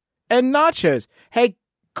 tacos, and nachos. Hey,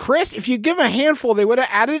 Chris, if you give them a handful, they would have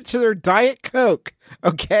added it to their Diet Coke.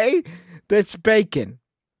 Okay? That's bacon.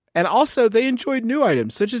 And also, they enjoyed new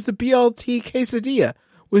items, such as the BLT quesadilla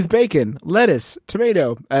with bacon, lettuce,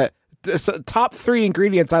 tomato. Top 3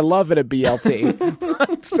 ingredients I love in a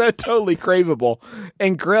BLT. So totally craveable.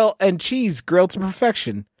 And cheese grilled to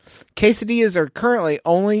perfection. Quesadillas are currently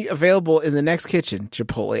only available in the next kitchen,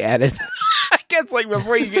 Chipotle added. I guess, like,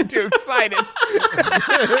 before you get too excited. I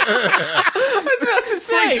was about to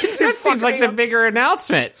say, that seems like the bigger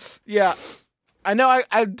announcement. Yeah. I know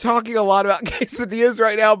I'm talking a lot about quesadillas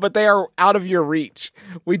right now, but they are out of your reach.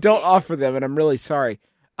 We don't offer them, and I'm really sorry.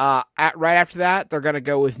 Right after that, they're going to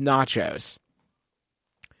go with nachos.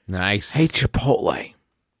 Nice. Hey, Chipotle.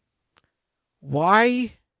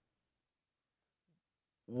 Why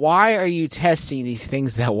are you testing these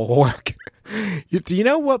things that will work? Do you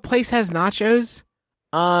know what place has nachos?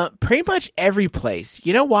 Pretty much every place.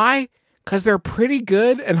 You know why? Because they're pretty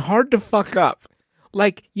good and hard to fuck up.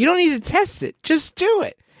 Like, you don't need to test it. Just do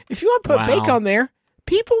it. If you want to put bacon on there,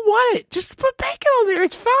 people want it. Just put bacon on there.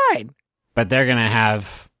 It's fine. But they're going to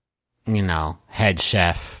have, head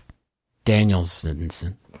chef Danielson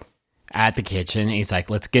at the kitchen. He's like,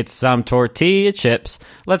 let's get some tortilla chips.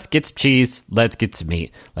 Let's get some cheese. Let's get some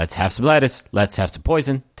meat. Let's have some lettuce. Let's have some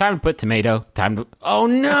poison. Time to put tomato. Oh,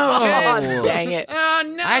 no. Oh, dang it. Oh,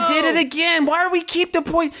 no. I did it again. Why do we keep the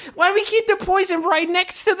poison right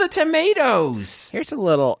next to the tomatoes? Here's a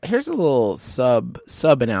little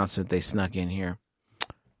sub announcement they snuck in here.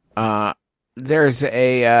 There's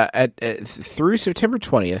through September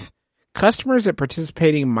 20th, customers at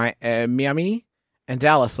participating Miami and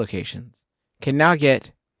Dallas locations can now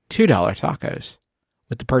get $2 tacos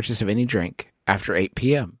with the purchase of any drink after 8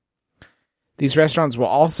 p.m. These restaurants will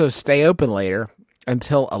also stay open later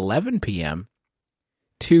until 11 p.m.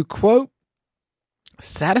 to, quote,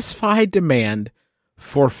 satisfy demand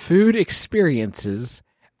for food experiences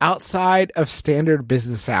outside of standard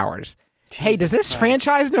business hours. Hey, does this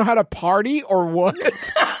franchise know how to party or what?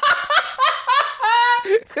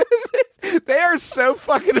 They are so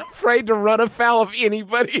fucking afraid to run afoul of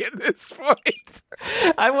anybody at this point.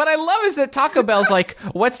 What I love is that Taco Bell's like,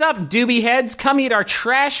 "What's up, doobie heads? Come eat our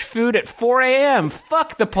trash food at 4 a.m.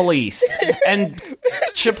 Fuck the police." And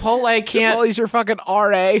Chipotle can't. Chipotle's your fucking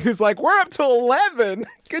RA who's like, "We're up till 11.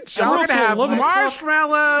 Good job." We're gonna have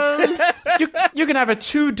marshmallows. You can have a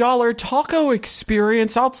 $2 taco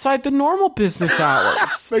experience outside the normal business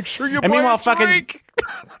hours. Make sure you And buy meanwhile, a drink.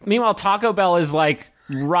 Meanwhile, Taco Bell is like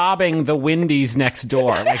robbing the Wendy's next door,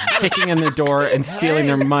 like kicking in the door and stealing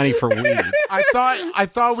their money for weed. I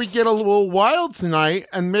thought we'd get a little wild tonight,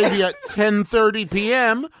 and maybe at 10:30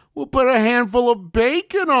 p.m. we'll put a handful of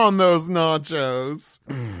bacon on those nachos.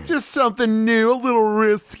 Just something new, a little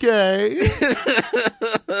risque.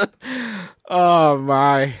 Oh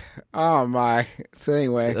my. So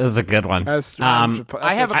anyway, This is a good one. that's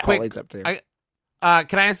I have a what quick. Chipotle's up to.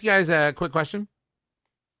 Can I ask you guys a quick question?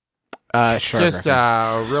 Sure. Just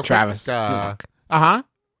real Travis. quick. good luck.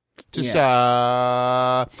 Just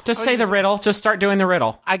Just say the riddle. Just start doing the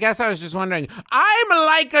riddle. I guess I was just wondering. I'm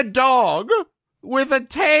like a dog with a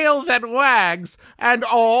tail that wags and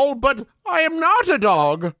all, but I am not a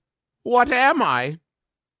dog. What am I?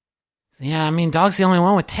 Yeah, I mean, dog's the only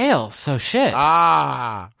one with tails, so shit.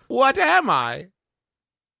 What am I?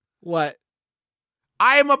 What?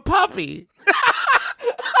 I am a puppy.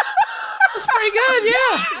 That's pretty good,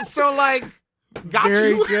 yeah. So, like, got Very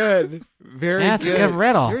you. good. Very That's good. a good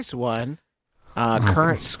riddle. Here's one.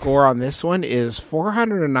 Current score on this one is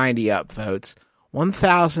 490 upvotes,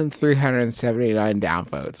 1,379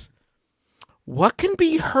 downvotes. What can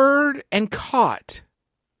be heard and caught,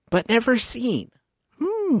 but never seen?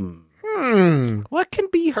 What can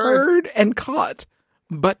be heard and caught,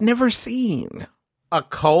 but never seen? A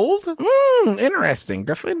cold? Interesting.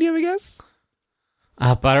 Griffin, do you have a guess?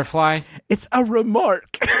 A butterfly? It's a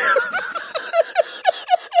remark.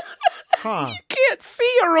 Huh. You can't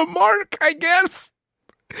see a remark, I guess,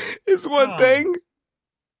 is one thing.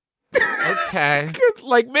 Okay.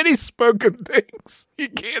 Like many spoken things, you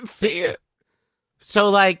can't see it. So,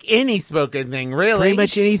 like, any spoken thing, really. Pretty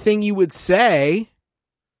much anything you would say.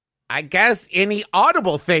 I guess any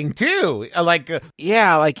audible thing, too. Like,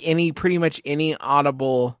 Yeah, like pretty much any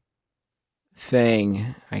audible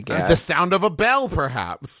thing, I guess. the sound of a bell,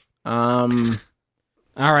 perhaps. All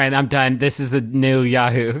right, I'm done. This is the new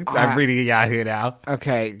Yahoo. I'm reading Yahoo now.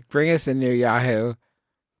 Okay, bring us a new Yahoo.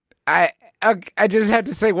 I just have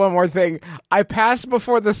to say one more thing. I pass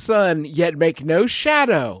before the sun, yet make no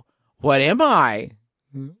shadow. What am I?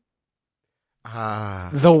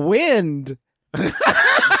 The wind.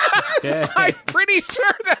 I'm pretty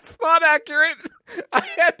sure that's not accurate. I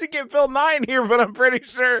had to get Bill 9 here, but I'm pretty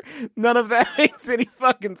sure none of that makes any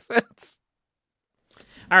fucking sense.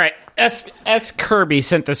 All right, S. Kirby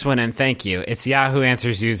sent this one in. Thank you. It's Yahoo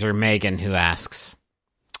Answers user Megan who asks,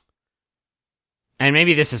 and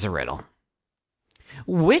maybe this is a riddle.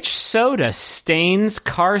 Which soda stains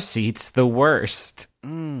car seats the worst?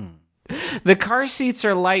 The car seats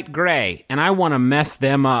are light gray, and I want to mess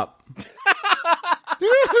them up.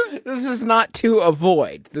 This is not to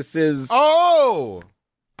avoid. This is... Oh!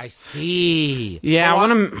 I see. Yeah, I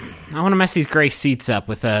want to mess these gray seats up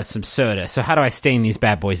with some soda. So how do I stain these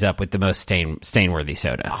bad boys up with the most stain-worthy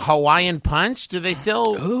soda? Hawaiian Punch? Do they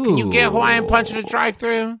still... Can you get Hawaiian Punch at a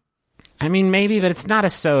drive-thru? I mean, maybe, but it's not a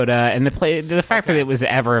soda, and the fact that it was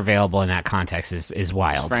ever available in that context is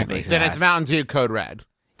wild. Frankly, to me. Then it's Mountain Dew Code Red.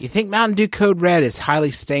 You think Mountain Dew Code Red is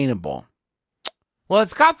highly stainable? Well,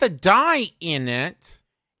 it's got the dye in it.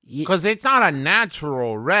 Because it's not a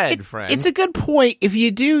natural red, friend. It's a good point. If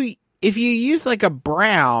you use like a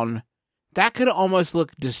brown, that could almost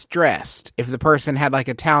look distressed. If the person had like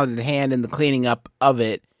a talented hand in the cleaning up of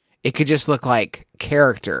it, it could just look like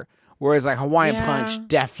character. Whereas like Hawaiian Punch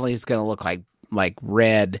definitely is going to look like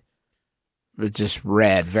red, but just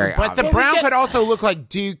red, very But obvious. the brown could also look like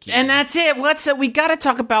Dookie. And that's it. We got to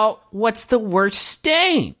talk about what's the worst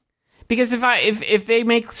stain. Because if they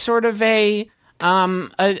make sort of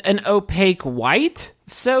an opaque white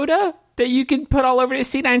soda that you can put all over the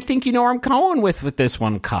seat, I think you know where I'm going with this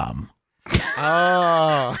one.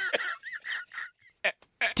 Oh.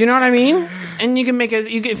 Do you know what I mean? And you can make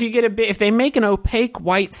if they make an opaque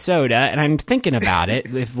white soda, and I'm thinking about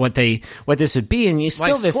it, if what this would be, and you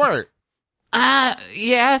spill Like this Squirt.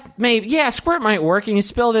 Yeah, maybe. Yeah, Squirt might work, and you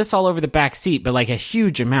spill this all over the back seat, but like a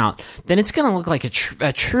huge amount, then it's gonna look like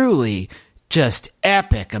a truly just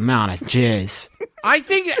epic amount of jizz. I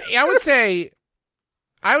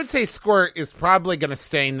would say Squirt is probably going to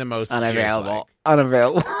stain the most. Unavailable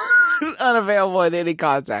in any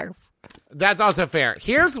context. That's also fair.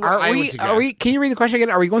 Here's what I would suggest. Can you read the question again?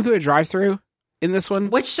 Are we going through a drive-thru? in this one?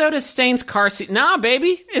 Which soda stains car seat? Nah,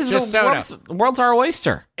 baby. It's Just the soda. world's our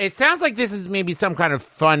oyster. It sounds like this is maybe some kind of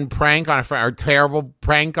fun prank on or terrible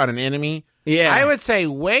prank on an enemy. Yeah. I would say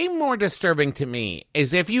way more disturbing to me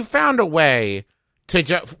is if you found a way to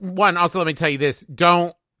one. Also, let me tell you this: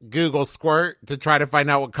 don't Google squirt to try to find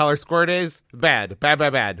out what color squirt is. Bad.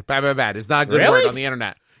 It's not a good word on the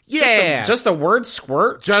internet. Yeah, Just the word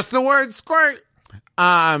squirt? just the word squirt.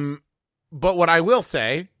 But what I will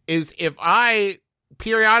say is if I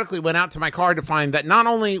periodically went out to my car to find that not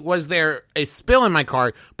only was there a spill in my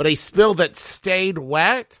car, but a spill that stayed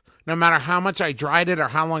wet, no matter how much I dried it or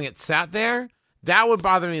how long it sat there, that would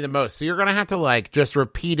bother me the most. So you're going to have to like just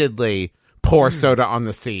repeatedly pour soda on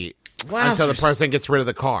the seat until the person gets rid of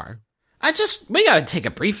the car. We gotta take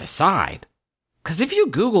a brief aside. Because if you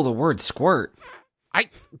Google the word squirt,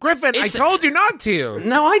 Griffin, I told you not to.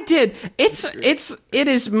 no, I did. It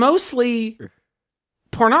is mostly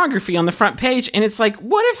pornography on the front page, and it's like,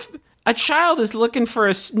 what if a child is looking for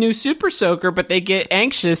a new super soaker, but they get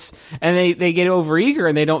anxious and they get overeager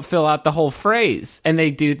and they don't fill out the whole phrase, and they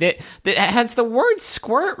do that. Has the word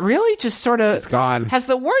squirt really just sort of? It's gone. Has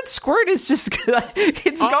the word squirt is just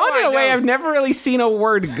it's gone in a way I've never really seen a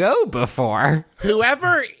word go before.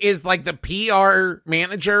 Whoever is like the PR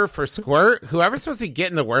manager for Squirt, whoever's supposed to be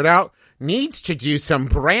getting the word out, needs to do some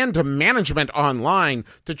brand management online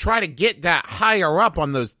to try to get that higher up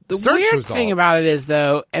on those search Weird results. thing about it is,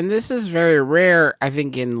 though, and this is very rare, I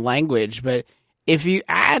think, in language, but if you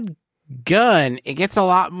add gun, it gets a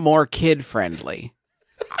lot more kid-friendly.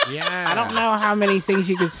 Yeah. I don't know how many things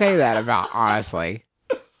you could say that about, honestly.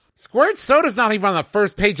 Squirt soda's not even on the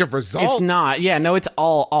first page of results. It's not. Yeah, no, it's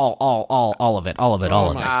all of it. All of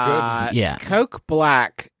it. Yeah. Coke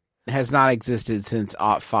Black has not existed since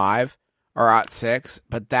 '05 or '06,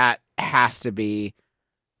 but that has to be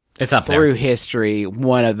It's up through there. history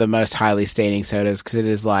one of the most highly staining sodas because it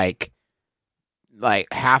is like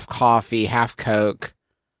half coffee, half Coke.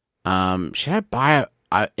 Should I buy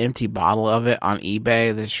a empty bottle of it on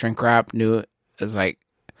eBay? The shrink wrap new is like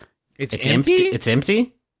It's empty. It's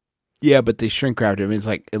empty. yeah, but they shrink wrapped it. I mean, it's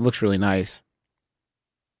like it looks really nice.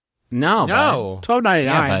 No. No. $12.99.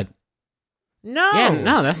 Yeah, but No. yeah,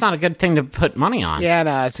 no, that's not a good thing to put money on. Yeah,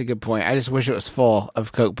 no, that's a good point. I just wish it was full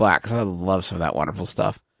of Coke Black because I love some of that wonderful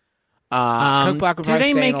stuff. Coke Black would do probably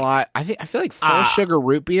they stain make- a lot. I feel like full sugar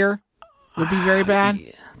root beer would be very bad.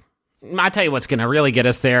 I tell you what's going to really get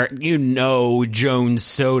us there. You know, Jones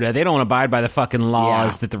Soda. They don't abide by the fucking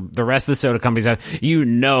laws that the rest of the soda companies have. You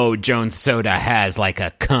know, Jones Soda has like a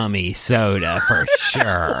cummy soda for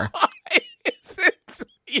sure.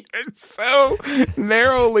 You're so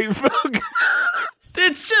narrowly focused.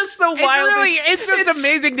 It's just the wildest. It's just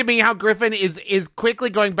amazing to me how Griffin is quickly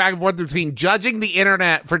going back and forth between judging the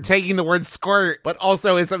internet for taking the word squirt, but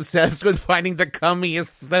also is obsessed with finding the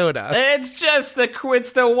cummiest soda. It's just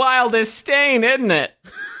it's the wildest stain, isn't it?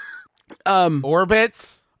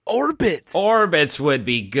 Orbits? Orbits would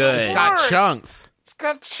be good. It's got chunks. It's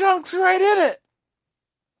got chunks right in it.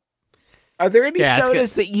 Are there any Yeah, it's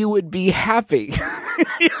sodas that you would be happy?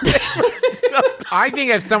 I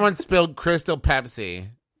think if someone spilled Crystal Pepsi,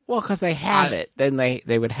 Well, because they have it, then they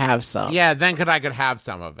would have some. yeah, then I could have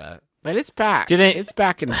some of it. But it's back. It's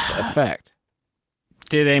back in effect.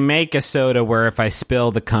 Do they make a soda where if I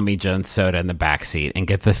spill the Cummy Jones soda in the backseat and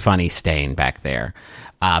get the funny stain back there,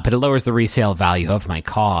 but it lowers the resale value of my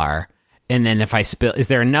car, and then if I spill, is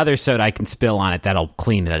there another soda I can spill on it that'll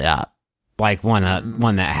clean it up? Like one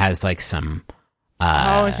that has like some...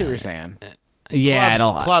 I see what you're saying. Yeah,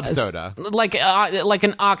 Club soda. Like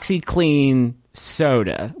an OxyClean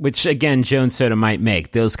soda, which again Jones Soda might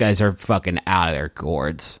make. Those guys are fucking out of their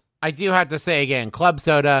gourds. I do have to say again, Club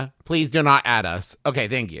Soda, please do not add us. Okay,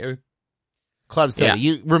 thank you. Club Soda. Yeah.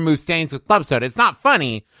 You remove stains with Club Soda. It's not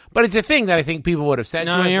funny, but it's a thing that I think people would have said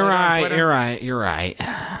to us. No, you're later on right. Twitter. You're right.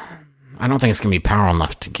 I don't think it's gonna be powerful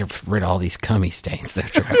enough to get rid of all these cummy stains.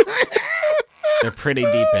 They're pretty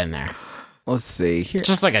deep in there. Let's see. Here.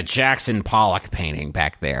 Just like a Jackson Pollock painting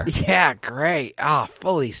back there. Yeah, great.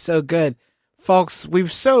 Fully so good. Folks,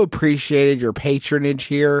 we've so appreciated your patronage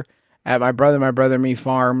here at My Brother Me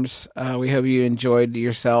Farms. We hope you enjoyed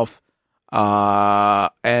yourself.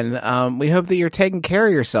 And we hope that you're taking care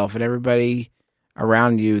of yourself and everybody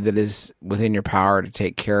around you that is within your power to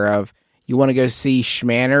take care of. You want to go see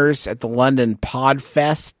Schmanners at the London Pod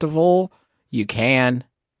Festival? You can.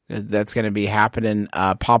 That's going to be happening.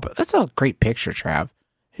 That's a great picture, Trav.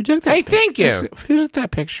 Who took that? Hey, thank you. Who took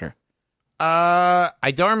that picture?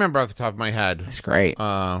 I don't remember off the top of my head. That's great.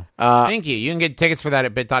 Thank you. You can get tickets for that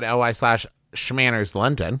at bit.ly/Schmanners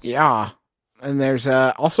London. Yeah. And there's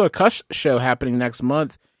also a cuss show happening next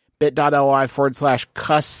month.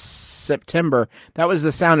 bit.ly/cuss September. That was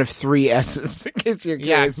the sound of 3 S's. In case you're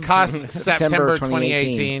curious. cuss September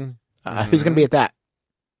 2018. Who's going to be at that?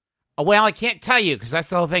 Well, I can't tell you because that's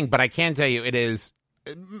the whole thing, but I can tell you it is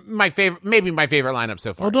my favorite, maybe my favorite lineup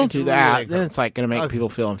so far. Well, don't It's do that. really Then it's like going to make people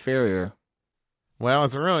feel inferior. Well,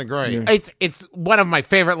 it's really great. Yeah. It's one of my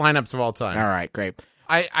favorite lineups of all time. All right, great.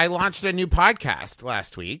 I launched a new podcast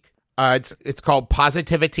last week. It's called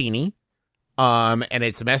Positivitini, and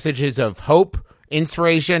it's messages of hope,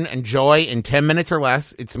 inspiration, and joy in 10 minutes or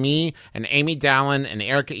less. It's me and Amy Dallin and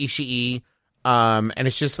Erica Ishii, and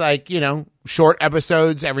it's just like, short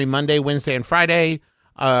episodes every Monday, Wednesday, and Friday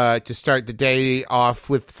to start the day off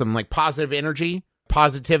with some like positive energy.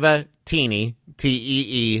 Positivitini,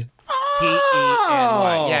 Teeny.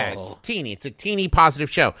 Yeah, it's teeny. It's a teeny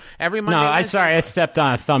positive show. Every Monday. No, I stepped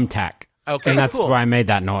on a thumbtack. Okay, and that's cool. why I made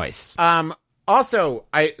that noise. Also,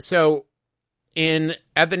 at the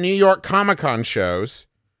New York Comic-Con shows,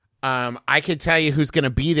 I could tell you who's going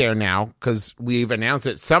to be there now because we've announced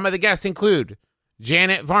it. Some of the guests include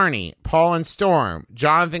Janet Varney, Paul and Storm,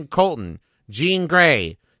 Jonathan Colton, Jean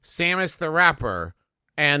Grey, Samus the Rapper,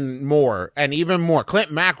 and more, and even more.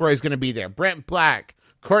 Clint McElroy is going to be there. Brent Black,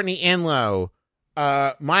 Courtney Enlow,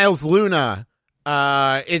 Miles Luna.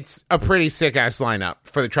 It's a pretty sick-ass lineup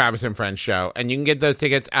for the Travis and Friends show, and you can get those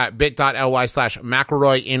tickets at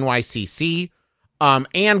bit.ly/McElroy-NYCC.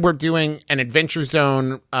 And we're doing an Adventure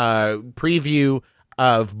Zone preview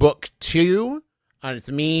of Book 2.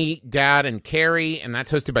 It's me, Dad, and Carrie, and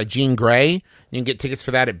that's hosted by Jean Grey. You can get tickets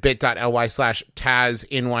for that at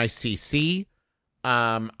bit.ly/TazNYCC.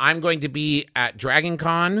 I'm going to be at Dragon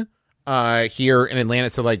Con here in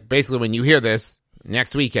Atlanta, so like basically when you hear this,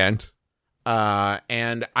 next weekend.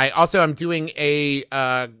 And I also am doing a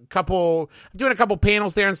couple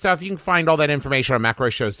panels there and stuff. You can find all that information on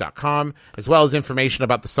McElroyShows.com, as well as information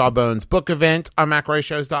about the Sawbones book event on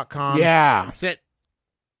McElroyShows.com. Yeah. Send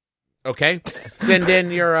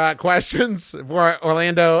in your questions for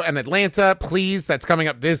Orlando and Atlanta, please. That's coming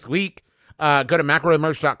up this week. Go to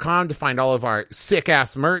McElroyMerch.com to find all of our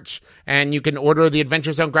sick-ass merch, and you can order the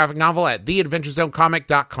Adventure Zone graphic novel at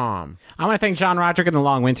theadventurezonecomic.com. I want to thank John Roderick and the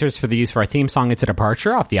Long Winters for the use for our theme song, It's a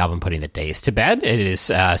Departure, off the album Putting the Days to Bed. It is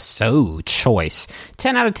so choice.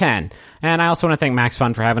 10 out of 10. And I also want to thank Max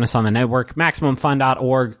Fun for having us on the network,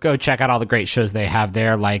 MaximumFun.org. Go check out all the great shows they have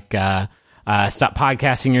there, like Stop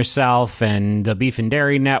Podcasting Yourself and the Beef and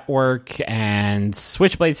Dairy Network and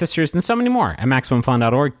Switchblade Sisters and so many more at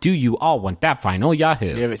MaximumFun.org. Do you all want that final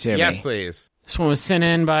Yahoo? Give it to me. Yes, please. This one was sent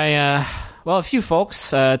in by, a few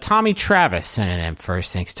folks. Tommy Travis sent it in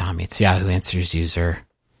first. Thanks, Tommy. It's Yahoo Answers user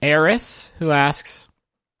Eris, who asks,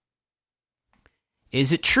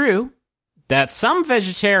 is it true that some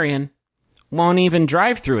vegetarian won't even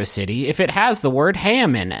drive through a city if it has the word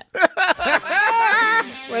ham in it?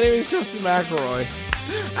 My name is Justin McElroy.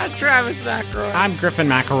 I'm Travis McElroy. I'm Griffin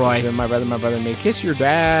McElroy. My brother, me. Kiss your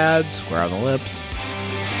dad. Square on the lips.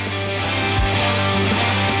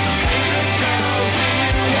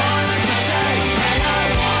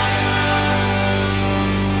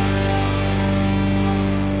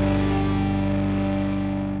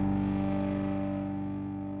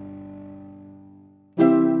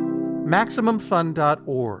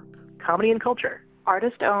 MaximumFun.org. Comedy and culture.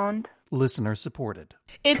 Artist owned. Listener supported.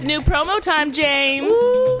 It's new promo time, James.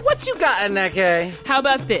 Ooh, what you got in that, Kay? How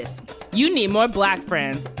about this? You need more black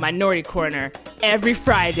friends. Minority Corner. Every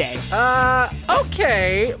Friday.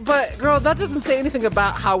 Okay. But, girl, that doesn't say anything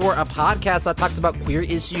about how we're a podcast that talks about queer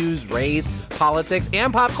issues, race, politics,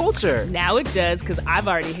 and pop culture. Now it does, because I've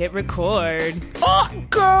already hit record. Oh,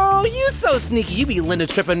 girl, you so sneaky. You be Linda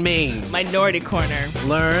tripping me. Minority Corner.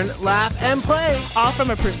 Learn, laugh, and play. All from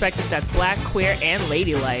a perspective that's black, queer, and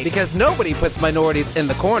ladylike. Because nobody puts minorities in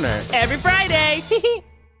the corner. Every Friday.